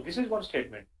SAS knows this is one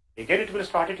statement. Again it will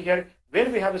start it here where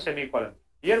we have a semicolon,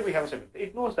 here we have a semicolon.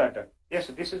 It knows that yes,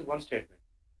 this is one statement.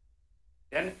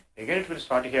 Then again it will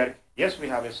start here, yes, we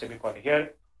have a semicolon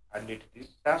here, and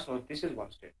SAS knows this is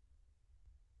one statement.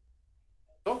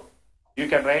 So you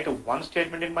can write one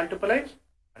statement in multiple lines,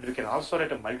 and we can also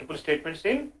write multiple statements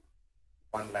in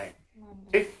one line.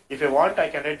 See, if you want, I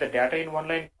can write the data in one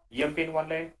line, EMP in one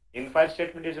line, in-file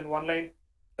statement is in one line,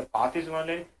 the path is in one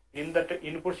line, in the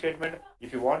input statement,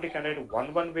 if you want, you can write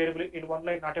one variable in one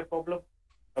line, not a problem.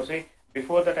 Now see,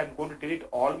 before that I'm going to delete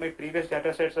all my previous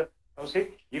data sets. Now see,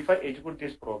 if I execute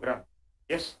this program,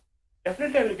 yes,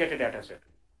 definitely I will get a data set.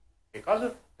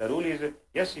 Because the rule is,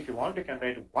 yes, if you want, you can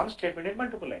write one statement in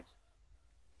multiple lines.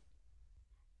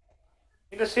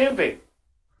 In the same way,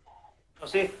 now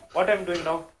see what I'm doing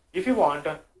now. If you want,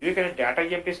 you can data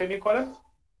EMP semicolon,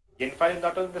 in-file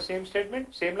in the same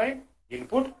statement, same line,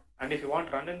 input, and if you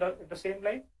want, run in the same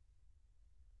line.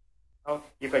 Now,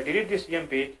 if I delete this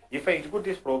EMP, if I execute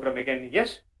this program again,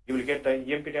 yes, you will get the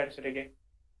EMP data set again.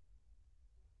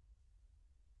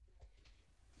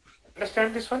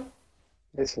 Understand this one?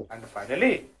 Yes, sir. And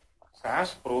finally,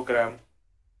 SAS program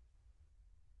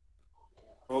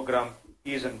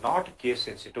is not case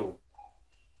sensitive.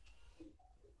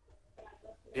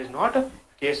 It is not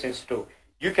case sensitive.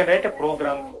 You can write a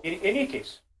program in any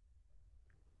case.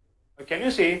 Can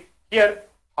you see here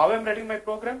how I am writing my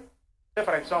program? So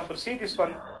for example, see this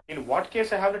one. In what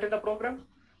case I have written the program?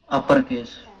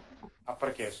 Uppercase.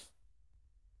 Uppercase.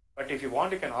 But if you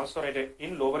want, you can also write it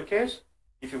in lowercase.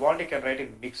 If you want, you can write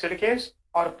in mixed case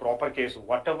or proper case.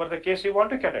 Whatever the case you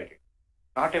want, you can write it.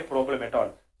 Not a problem at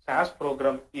all. SAS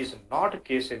program is not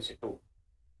case sensitive.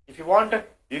 If you want,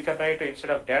 you can write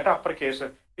instead of data uppercase,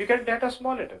 you can data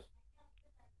small letters.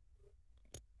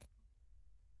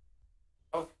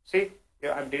 Now, see,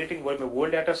 I'm deleting my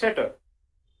old data set.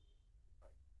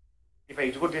 If I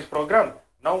execute this program,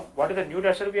 now what is the new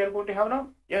data set we are going to have now?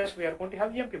 Yes, we are going to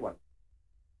have EMP1.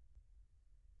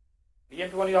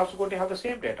 EMP1 is also going to have the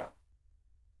same data.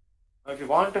 Now, if you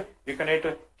want, you can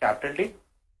write capital T,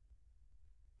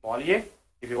 small a.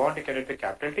 If you want, you can write the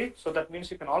capital T. So that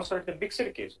means you can also write the mixed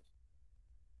cases.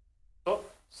 So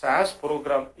SAS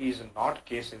program is not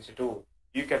case sensitive.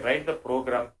 You can write the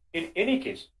program in any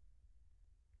case.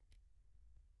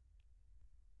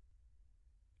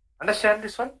 Understand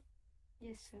this one?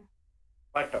 Yes, sir.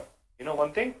 But you know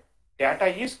one thing, data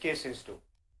is case sensitive.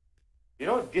 You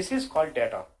know, this is called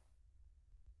data.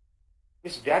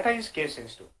 This data is case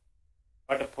sensitive.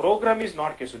 But the program is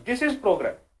not case sensitive. This is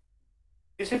program.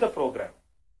 This is the program.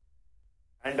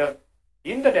 And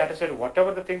in the data set,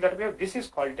 whatever the thing that we have, this is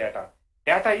called data.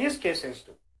 Data is case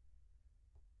sensitive.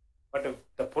 But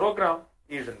the program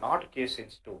is not case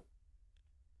sensitive.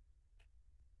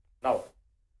 Now,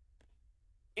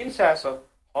 in SAS,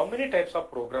 how many types of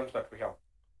programs that we have?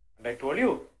 And I told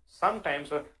you,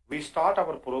 sometimes we start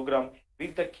our program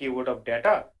with the keyword of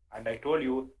data, and I told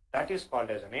you that is called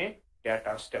as a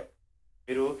data step.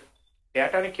 మీరు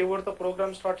డేటాని కీవర్డ్తో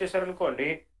programme start చేశారనుకోండి,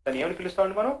 దాన్ని ఏమని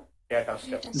పిలుస్తామండి మనం? Data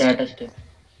step. Data step.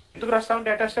 ఎందుకు రాస్తాం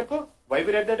data step? Why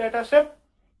we read the data step?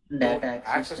 Data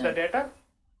Access the data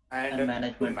and to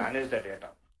management. manage the data.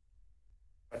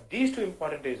 But these two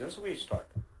important reasons we start.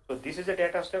 So this is a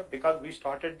data step because we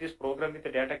started this program with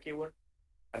the data keyword,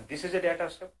 and this is a data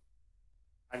step,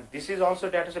 and this is also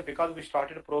data step because we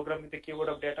started a program with the keyword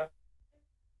of data.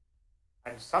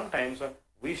 And sometimes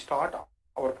we start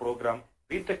our program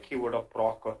with the keyword of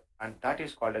proc, and that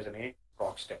is called as a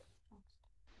proc step.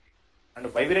 And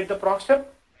why we read the proc step?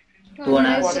 To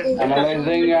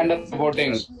Analyzing and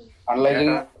reporting.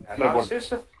 Analyzing Data analysis,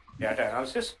 data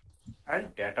analysis,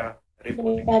 and data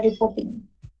reporting. Data reporting.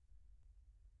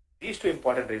 These two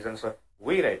important reasons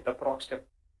we write the proc step.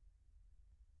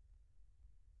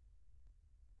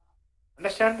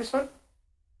 Understand this one?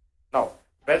 Now,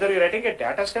 whether you're writing a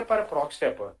data step or a proc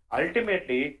step,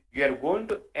 ultimately you are going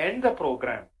to end the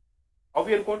program. How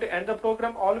we are going to end the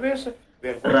program? Always we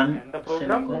are going Run to end the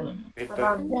program with the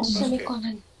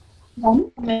Semicolon.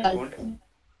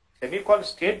 Semicolon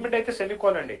statement అయితే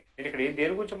semicolon అండి. నేను ఇక్కడ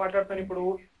దేని గురించి మాట్లాడుతాను? ఇప్పుడు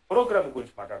programme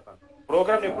గురించి మాట్లాడతాను.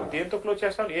 ప్రోగ్రామ్ ఇప్పుడు దేంతో క్లోజ్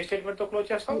చేస్తాం? ఏ స్టేట్మెంట్ తో క్లోజ్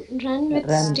చేస్తాం? Run with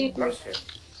statement.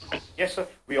 Yes,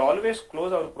 we always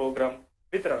close our program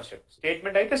with run statement.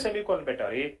 Statement అయితే సెమీకాలన్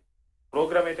పెట్టాలి,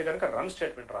 ప్రోగ్రామ్ అయితే కనుక రన్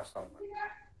స్టేట్మెంట్ రాస్తాం అన్నమాట.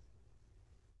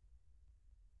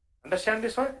 Understand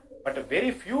this one? But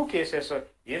very few cases,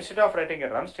 instead of writing a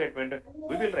run statement,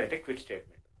 we will write a quit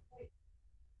statement.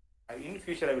 In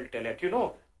future, I will let you know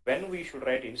when we should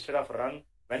write instead of run,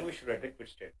 when we should write a quit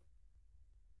statement.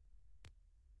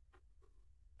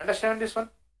 Understand this one?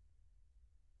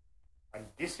 And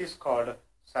this is called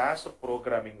SAS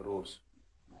programming rules.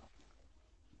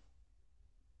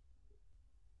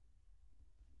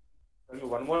 Tell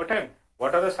you one more time.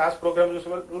 What are the SAS programming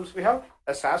rules we have?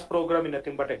 A SAS program is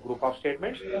nothing but a group of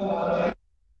statements.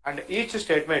 And each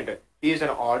statement is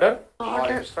an order or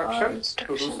instruction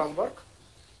to do some work.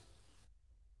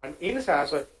 And in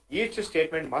SAS, each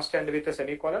statement must end with a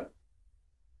semicolon.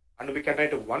 And we can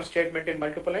write one statement in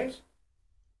multiple lines.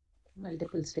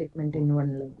 Multiple statement in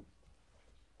one line.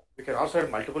 We can also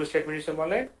have multiple statements in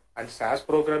one line. And SAS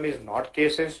program is not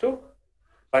case sensitive,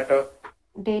 but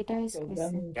Data is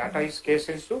case-sensitive. data is case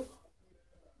sensitive.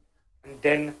 And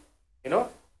then,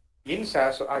 in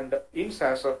SAS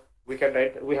we can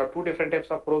write, we have two different types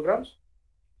of programs.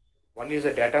 One is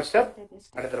a data step,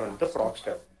 another one is the proc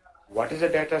step. What is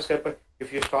a data step? If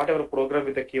you start our program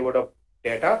with the keyword of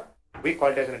data, we call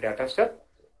it as a data step.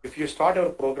 If you start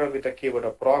our program with the keyword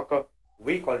of proc,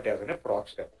 we call it as a proc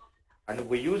step. And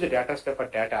we use the data step for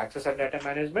data access and data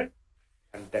management.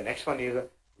 And the next one is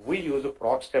we use a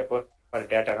proc step for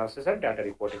data analysis and data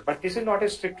reporting. But this is not a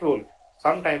strict rule.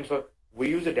 Sometimes we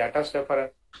use a data step for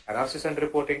analysis and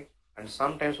reporting, and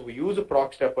sometimes we use a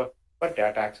proc step for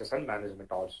data access and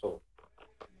management also.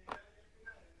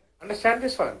 Understand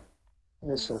this one?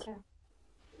 Yes, sir.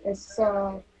 Yes,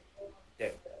 sir.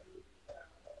 Yeah.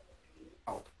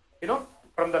 Now,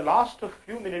 from the last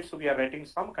few minutes we are writing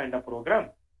some kind of program.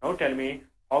 Now tell me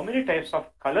how many types of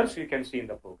colors you can see in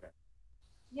the program.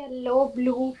 Yellow,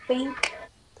 blue, pink.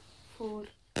 4.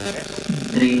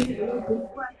 Green.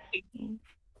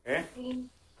 Okay. Green.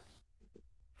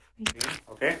 Green.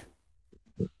 Okay.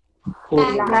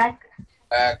 Black.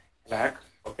 Black.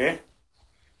 Okay.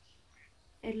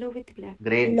 Yellow with black.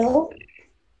 Green. Yellow.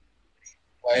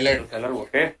 Violet. Color.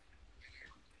 Okay.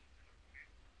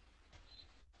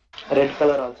 Red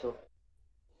color also.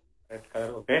 Red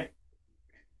color. Okay.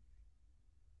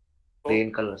 So,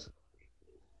 Green colors.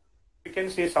 you can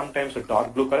see sometimes a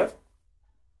dark blue color.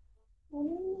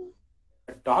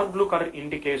 A dark blue color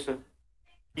indicates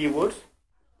keywords,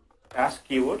 as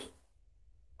keywords.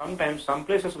 Sometimes, some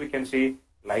places we can see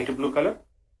light blue color.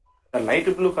 The light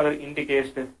blue color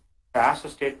indicates the past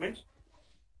statements.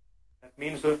 That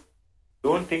means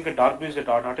don't think a dark blue is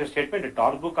not a statement. A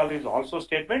dark blue color is also a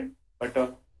statement, but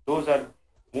those are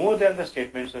more than the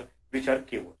statements which are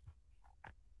keywords.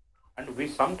 And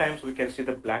sometimes we can see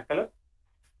the black color.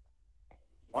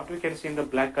 What we can see in the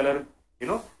black color,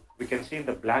 we can see in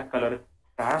the black color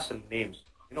past names.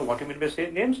 What you mean by say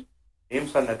names?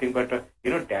 Names are nothing but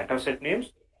data set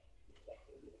names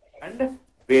and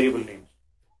variable names.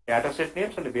 Data set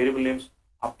names and variable names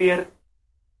appear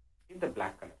in the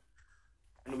black color.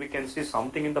 And we can see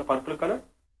something in the purple color.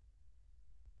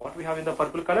 What we have in the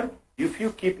purple color? If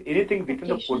you keep anything within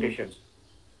the quotations,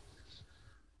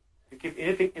 you keep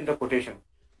anything in the quotation,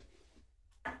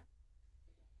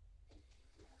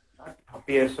 that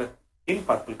appears in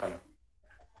purple color.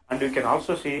 And you can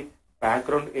also see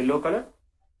background yellow color.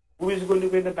 Who is going to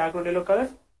be in the background yellow color?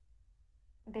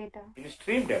 Data. In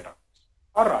stream data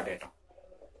or raw data.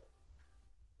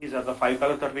 These are the 5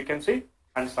 colors that we can see.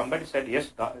 And somebody said,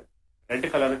 yes, the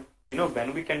red color,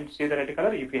 when we can see the red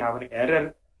color, if we have an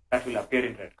error, that will appear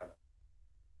in red color.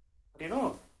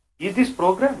 But is this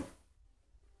program?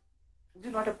 This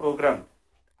is not a program.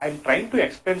 I'm trying to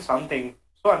explain something,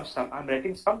 so I'm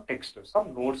writing some text,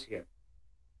 some notes here.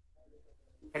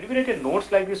 Can we write a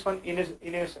notes like this one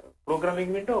in a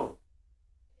programming window?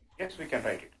 Yes, we can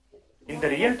write it. In the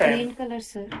real time. Green color,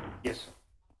 sir. Yes, sir.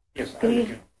 Yes, I will let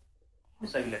you know.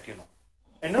 Yes, I will let you know.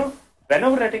 And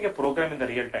whenever writing a program in the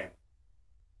real time,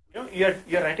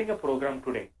 you're writing a program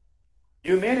today.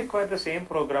 You may require the same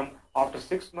program after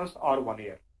 6 months or 1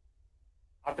 year.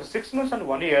 After 6 months and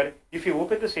 1 year, if you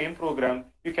open the same program,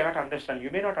 you cannot understand. You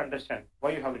may not understand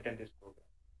why you have written this program.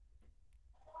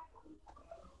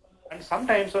 And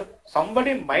sometimes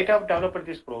somebody might have developed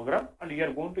this program, and you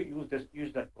are going to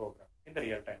use that program in the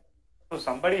real time. So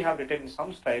somebody have written in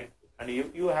some style, and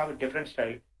you have a different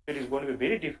style. It is going to be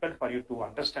very difficult for you to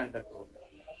understand that program.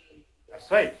 That's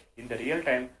why in the real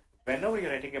time, whenever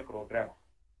you're writing a program,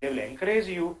 they will encourage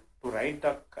you to write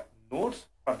the notes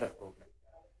for the program.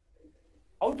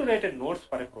 How to write a notes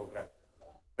for a program?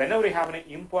 Whenever you have an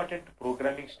important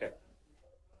programming step,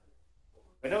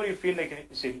 whenever you feel like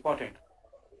it's important,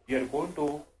 you are going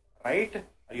to write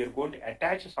and you're going to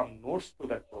attach some notes to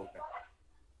that program.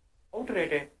 How to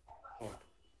write a note?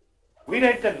 We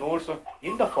write the notes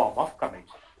in the form of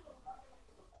comments.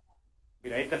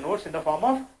 We write the notes in the form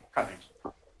of comments.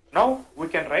 Now we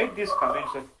can write these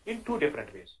comments in two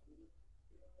different ways.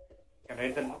 We can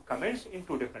write the comments in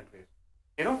two different ways.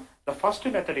 The first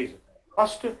method is,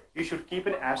 first you should keep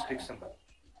an asterisk symbol.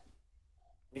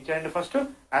 First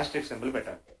asterisk symbol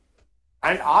better.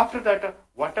 And after that,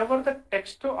 whatever the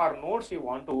text or notes you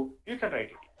want to, you can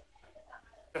write it.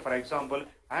 So for example,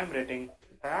 I am writing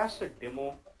as a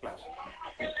demo class.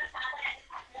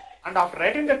 And after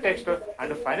writing the text,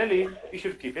 and finally, you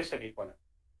should keep a semicolon.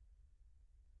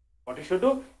 What you should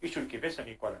do? You should keep a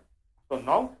semicolon. So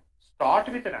now, start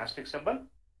with an asterisk symbol,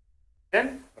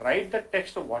 then write the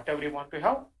text of whatever you want to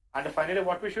have, and finally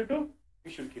what we should do?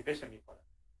 We should keep a semicolon.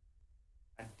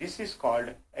 And this is called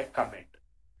a comment.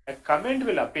 A comment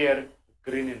will appear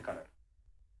green in color.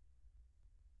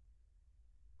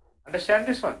 Understand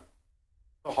this one?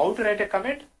 So how to write a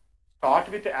comment? Start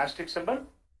with the asterisk symbol,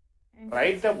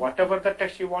 write the whatever the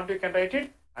text you want, you can write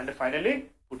it, and finally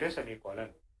put a semicolon.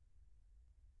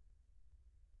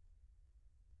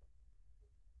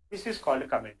 This is called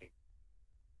commenting.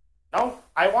 Now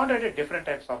I want to write different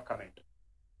types of comment.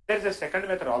 There is a second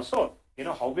method also. You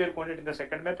know how we are going to do in the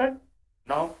second method?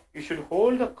 Now you should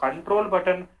hold the control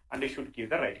button and you should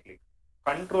give the right click.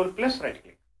 Control plus right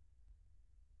click.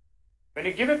 When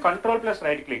you give a control plus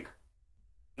right click,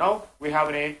 now we have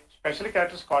a special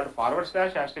characters called forward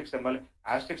slash asterisk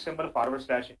symbol forward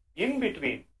slash in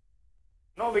between.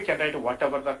 Now we can write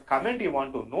whatever the comment you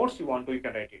want to, notes you want to, you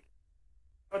can write it.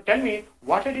 Now tell me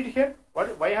what I did here.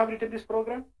 Why I have written this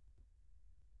program?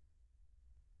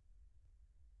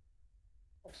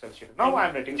 Excel sheet. Now I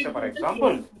am writing, say for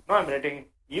example, now I am writing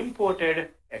imported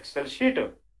Excel sheet.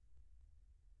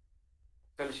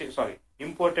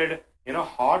 Imported,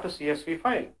 hot CSV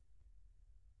file.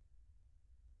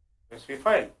 CSV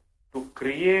file to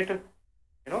create,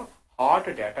 hot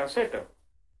data set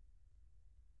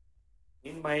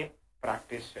in my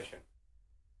practice session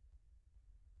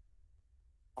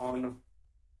on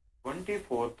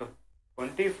 24th,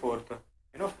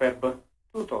 Feb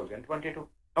 2022.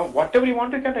 Now, whatever you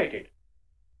want, you can write it.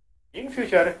 In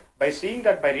future, by seeing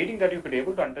that, by reading that, you could be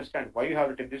able to understand why you have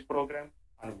written this program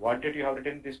and what did you have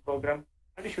written in this program,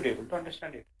 and you should be able to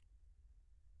understand it.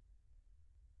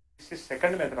 This is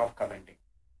second method of commenting.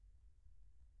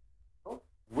 So,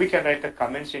 we can write the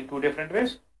comments in two different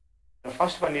ways. The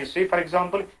first one is, say, for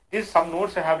example, these some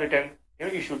notes I have written.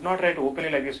 You should not write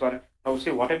openly like this one. Now,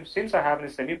 see since I have a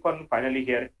semicolon finally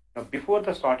here. Now, before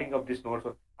the starting of this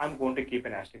note, I'm going to keep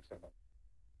an asterisk symbol.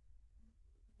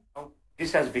 Now,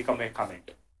 this has become a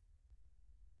comment.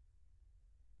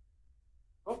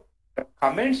 So, the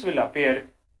comments will appear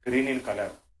green in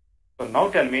color. So, now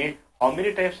tell me how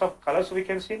many types of colors we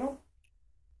can see now?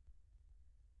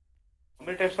 How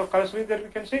many types of colors that we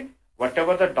can see?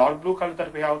 Whatever the dark blue color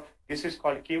that we have, this is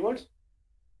called keywords.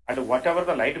 And whatever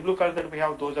the light blue color that we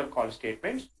have, those are called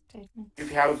statements. If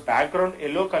you have a background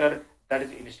yellow color, that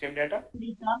is in-stream data.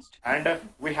 And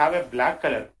we have a black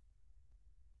color.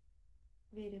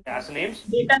 Class names,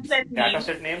 data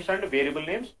set names and variable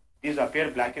names. These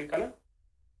appear black in color.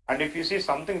 And if you see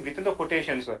something within the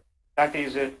quotations, that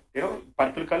is,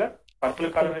 purple color. Purple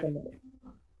color.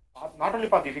 Not only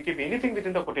purple, if you keep anything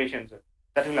within the quotations,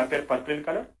 that will appear purple in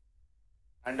color.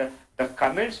 And the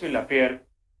comments will appear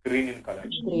green in color.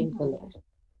 Green color.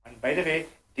 And by the way,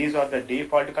 these are the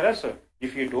default colors.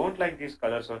 If you don't like these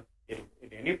colors, at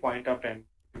any point of time,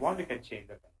 if you want, you can change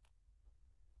the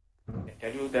color. I'll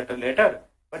tell you that later,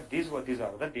 but these are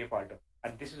the default.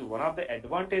 And this is one of the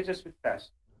advantages with SAS,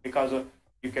 because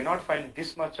you cannot find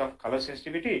this much of color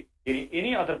sensitivity in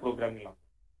any other programming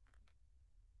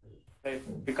language.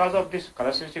 Because of this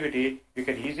color sensitivity, you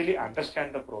can easily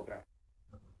understand the program.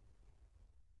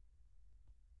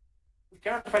 You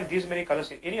cannot find these many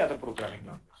colors in any other programming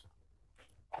language.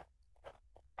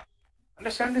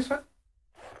 Understand this one?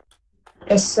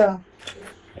 Yes, sir.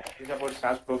 These are about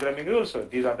SAS programming rules. So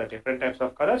these are the different types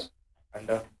of colors, and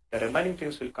the remaining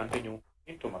things will continue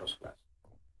in tomorrow's class.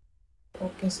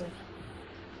 Okay, sir.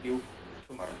 See you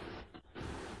tomorrow.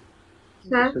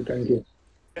 Sir? So thank you.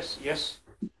 Yes.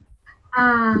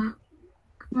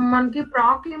 మనకి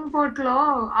ప్రాక్ import లో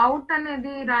out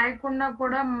అనేది రాయకుండా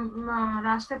కూడా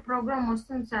రాష్ట్ర programme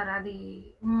వస్తుంది sir. అది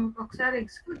ఒకసారి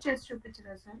execute చేసి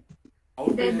చూపించరా సార్?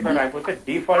 అవుట్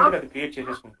డిఫాల్ట్ అది క్రియేట్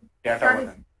చేసేసుకుంటుంది డేటా.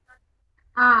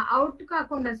 అవుట్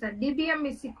కాకుండా sir DBM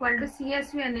is equal to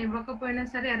CSV అని ఇవ్వకపోయినా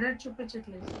సరే ఎర్రర్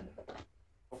చూపించట్లేదు సార్.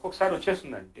 ఒక్కొక్కసారి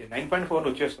వచ్చేస్తుందండి 9.4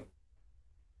 వచ్చేస్తుంది.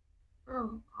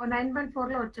 9.4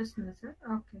 లో వచ్చేస్తుందా సార్?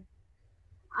 ఓకే.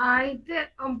 అయితే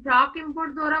ప్రాక్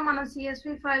ఇంపోర్ట్ ద్వారా మనం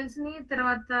CSV ఫైల్స్ ని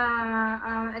తర్వాత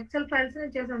ఎక్సెల్ ఫైల్స్ ని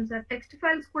చేసాం సార్. టెక్స్ట్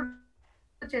ఫైల్స్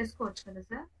కూడా చేసుకోవచ్చు కదా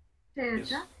సార్?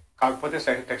 చేయొచ్చా? కాకపోతే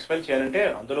టెక్స్ట్ ఫైల్ చేయాలంటే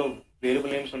అందులో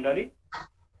వేరియబుల్ నేమ్స్ ఉండాలి,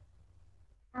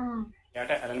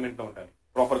 డేటా అలైన్మెంట్ లో ఉండాలి,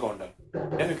 ప్రాపర్ గా ఉండాలి.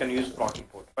 Then you can use Praak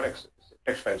import for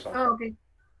text files. Okay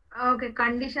okay,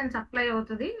 conditions apply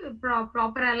అవుతుంది.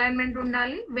 ప్రాపర్ అలైన్మెంట్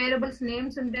ఉండాలి, వేరియబుల్స్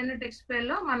నేమ్స్ ఉంటేనే టెక్స్ట్ ఫైల్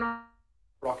లో మనం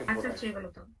యాక్సెస్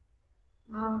చేయగలుగుతాం.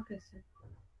 Okay sir.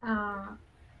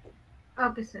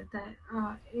 Okay sir.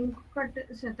 ఇంకొకటి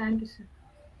sir, thank you sir.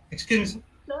 Excuse me,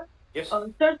 sir. Yes.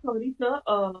 Sir, sorry, sir.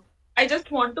 I just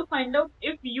want to find out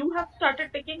if you have started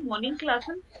taking morning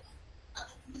classes.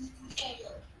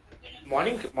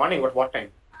 Morning. What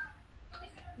time?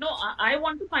 No, I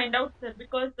want to find out, sir,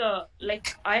 because like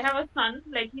I have a son,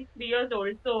 like he's 3 years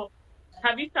old. So,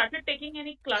 have you started taking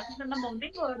any classes in the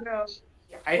morning or?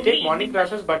 I take morning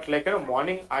classes, but like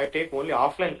morning I take only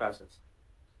offline classes.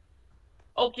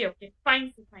 Okay, fine.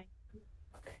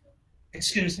 Okay.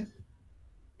 Excuse me, sir.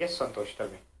 Yes, Santosh,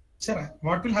 tell me. Sir,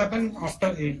 what will happen after,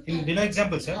 in below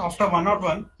example, sir, after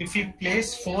 101, if we place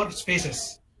 4 spaces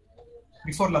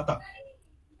before Lata?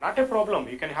 Not a problem.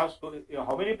 You can have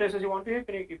how many places you want to have,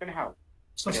 you can have.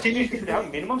 So still you should have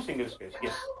minimum single space.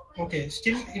 Yes. Okay,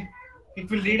 still it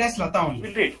will read as Lata only. It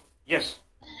will read. Yes.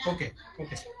 Okay.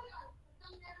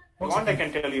 You want, I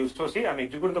can tell you. So see, I'm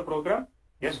executing the program.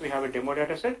 Yes, we have a demo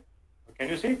data set. Can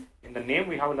you see? In the name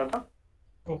we have Lata.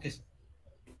 Okay, sir.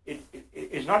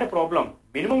 It's not a problem.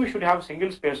 Minimum we should have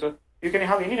single space. You can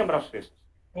have any number of spaces.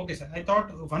 Okay, sir. I thought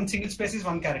one single space is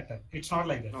one character. It's not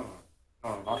like that. No,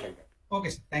 not like that.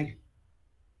 Okay, sir. Thank you.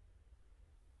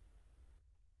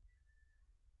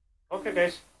 Okay,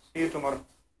 guys. See you tomorrow.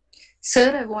 Sir,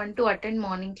 I want to attend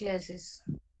morning classes.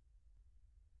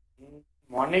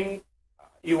 Morning,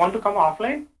 you want to come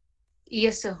offline?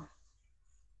 Yes, sir.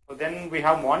 So then we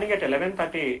have morning at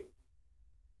 11:30.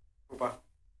 Rupa,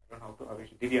 I don't know how to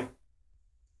Avish. Divya.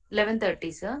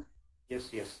 11:30, sir.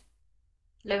 Yes.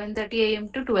 11:30 a.m.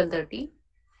 to 12:30.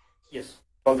 Yes.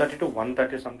 12:30 to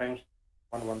 1:30 sometimes.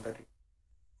 1:30.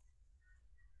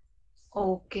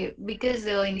 Okay, because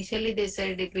initially they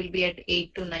said it will be at 8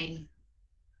 to 9.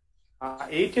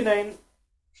 8 to 9.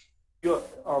 You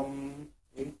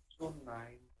 8 to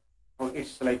 9. Oh,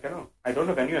 it's like I don't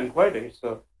know when you inquired. It's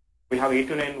we have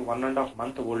 8 to 9 1.5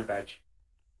 month old batch.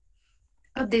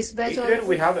 This batch 8 to 9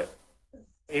 we have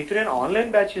 8 to 9 online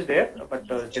batch is there, but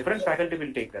different faculty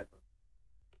will take that.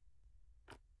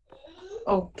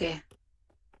 Okay.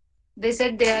 They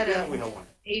said they are we have one.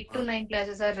 8 to 9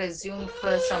 classes are resumed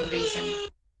for some reason.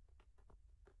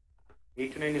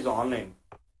 8 to 9 is online.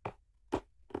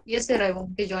 Yes, sir. I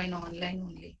want to join online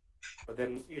only. So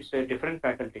then it's a different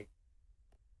faculty.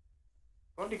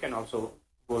 Or you can also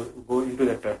go into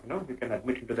that. You can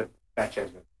admit into that batch as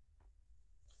well.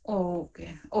 Oh, okay.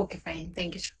 Okay, fine.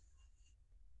 Thank you, sir.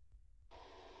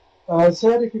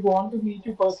 Sir, if you want to meet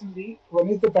you personally, when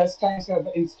is the best time at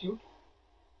the institute?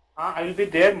 I will be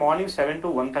there morning 7 to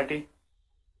 1:30.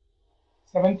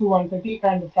 7 to 1:30,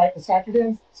 and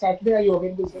Saturday are you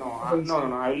available? Sir? No.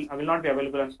 I will not be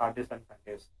available on Saturdays and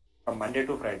Sundays. From Monday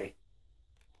to Friday.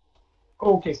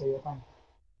 Okay, sir. You're fine.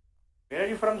 Where are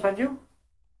you from, Sanjeev?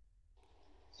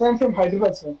 So I'm from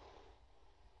Hyderabad, sir.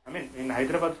 I mean, in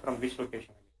Hyderabad, from which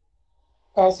location?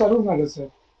 Sarur Nagar, sir.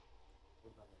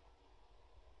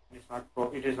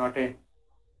 It is not a.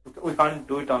 We can't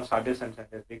do it on Saturdays and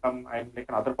Sundays. I'm like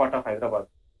another part of Hyderabad.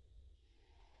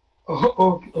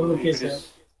 Okay, sir.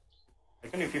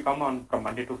 If you come on from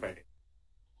Monday to Friday.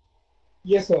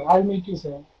 Yes, sir. I'll meet you,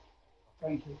 sir.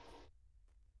 Thank you.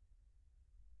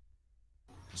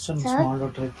 Some small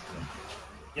trick.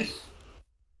 Yes.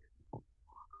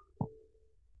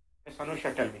 Yes,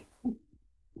 Anusha, tell me.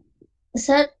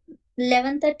 Sir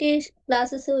 11:30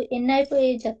 classes ఎన్ని అయిపోయి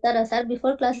చెప్తారా sir?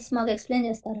 Before classes మాకు explain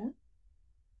చేస్తారా?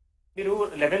 మీరు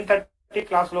 11:30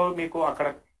 క్లాస్లో మీకు అక్కడ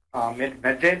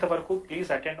merge అయ్యేంత వరకు please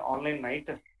attend online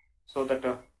night so that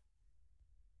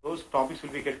those topics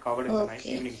will be get covered in the night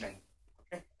evening time.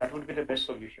 Okay, that would be the best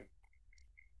solution.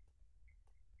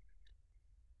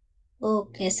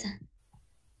 Okay, sir.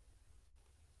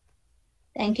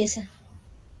 Thank you, sir.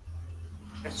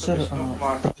 Yes, Sir,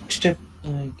 step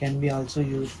can be also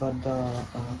used for the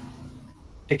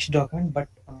text document, but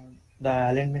the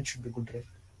alignment should be good,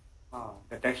 right?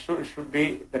 The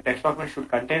text document should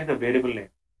contain the variable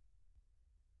name.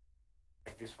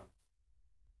 Like this one.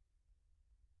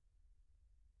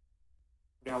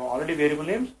 We have already variable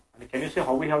names, and can you see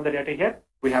how we have the data here?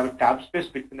 We have a tab space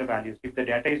between the values. If the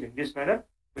data is in this manner,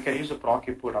 we can use a proc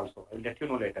input also. I will let you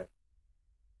know later.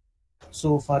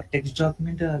 So for text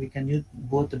document, we can use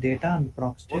both data and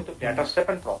proc step. Both data step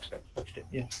and proc step.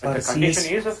 Yeah. But the condition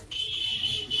is,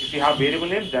 if you have variable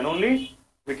names, then only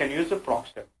we can use the proc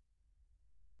step.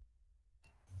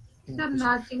 Sir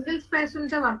నా single space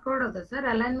ఉంటే work out అవుతుంది sir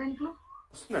alignment లో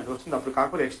వస్తుంది అప్పుడు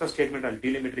కాకపోతే extra statement అని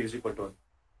delimiter is equal to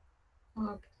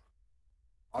okay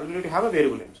all you need to have a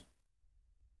variable names.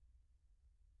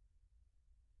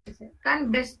 కానీ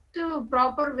best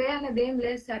proper way అనేది ఏం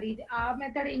లేదు సార్. ఇది ఆ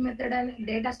మెథడ్ ఈ మెథడ్ అని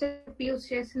డేటా స్టెప్ యూస్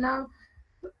చేసిన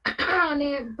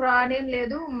అనేం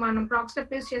లేదు. మనం ప్రాక్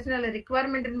స్టెప్ యూస్ చేసిన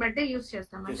రిక్వైర్మెంట్ బట్టి యూస్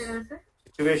చేస్తాం అంతే కదా సార్.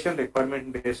 సిచ్యువేషన్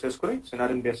రిక్వైర్మెంట్ బేస్ చేసుకుని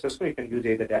సినారియో బేస్ చేసుకుని you can use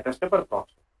either data step are Praak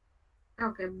step.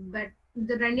 Okay but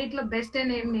రెండిట్లో బెస్ట్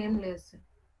అని ఏం లేదు sir.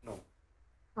 No.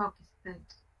 Okay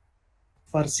thanks.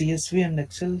 For CSV and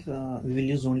Excel, we will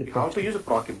use only. You have to use a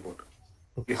proc import.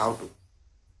 Okay. You have to.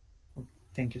 Okay.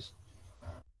 Thank you, sir.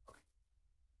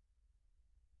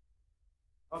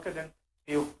 Okay then.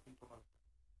 See you.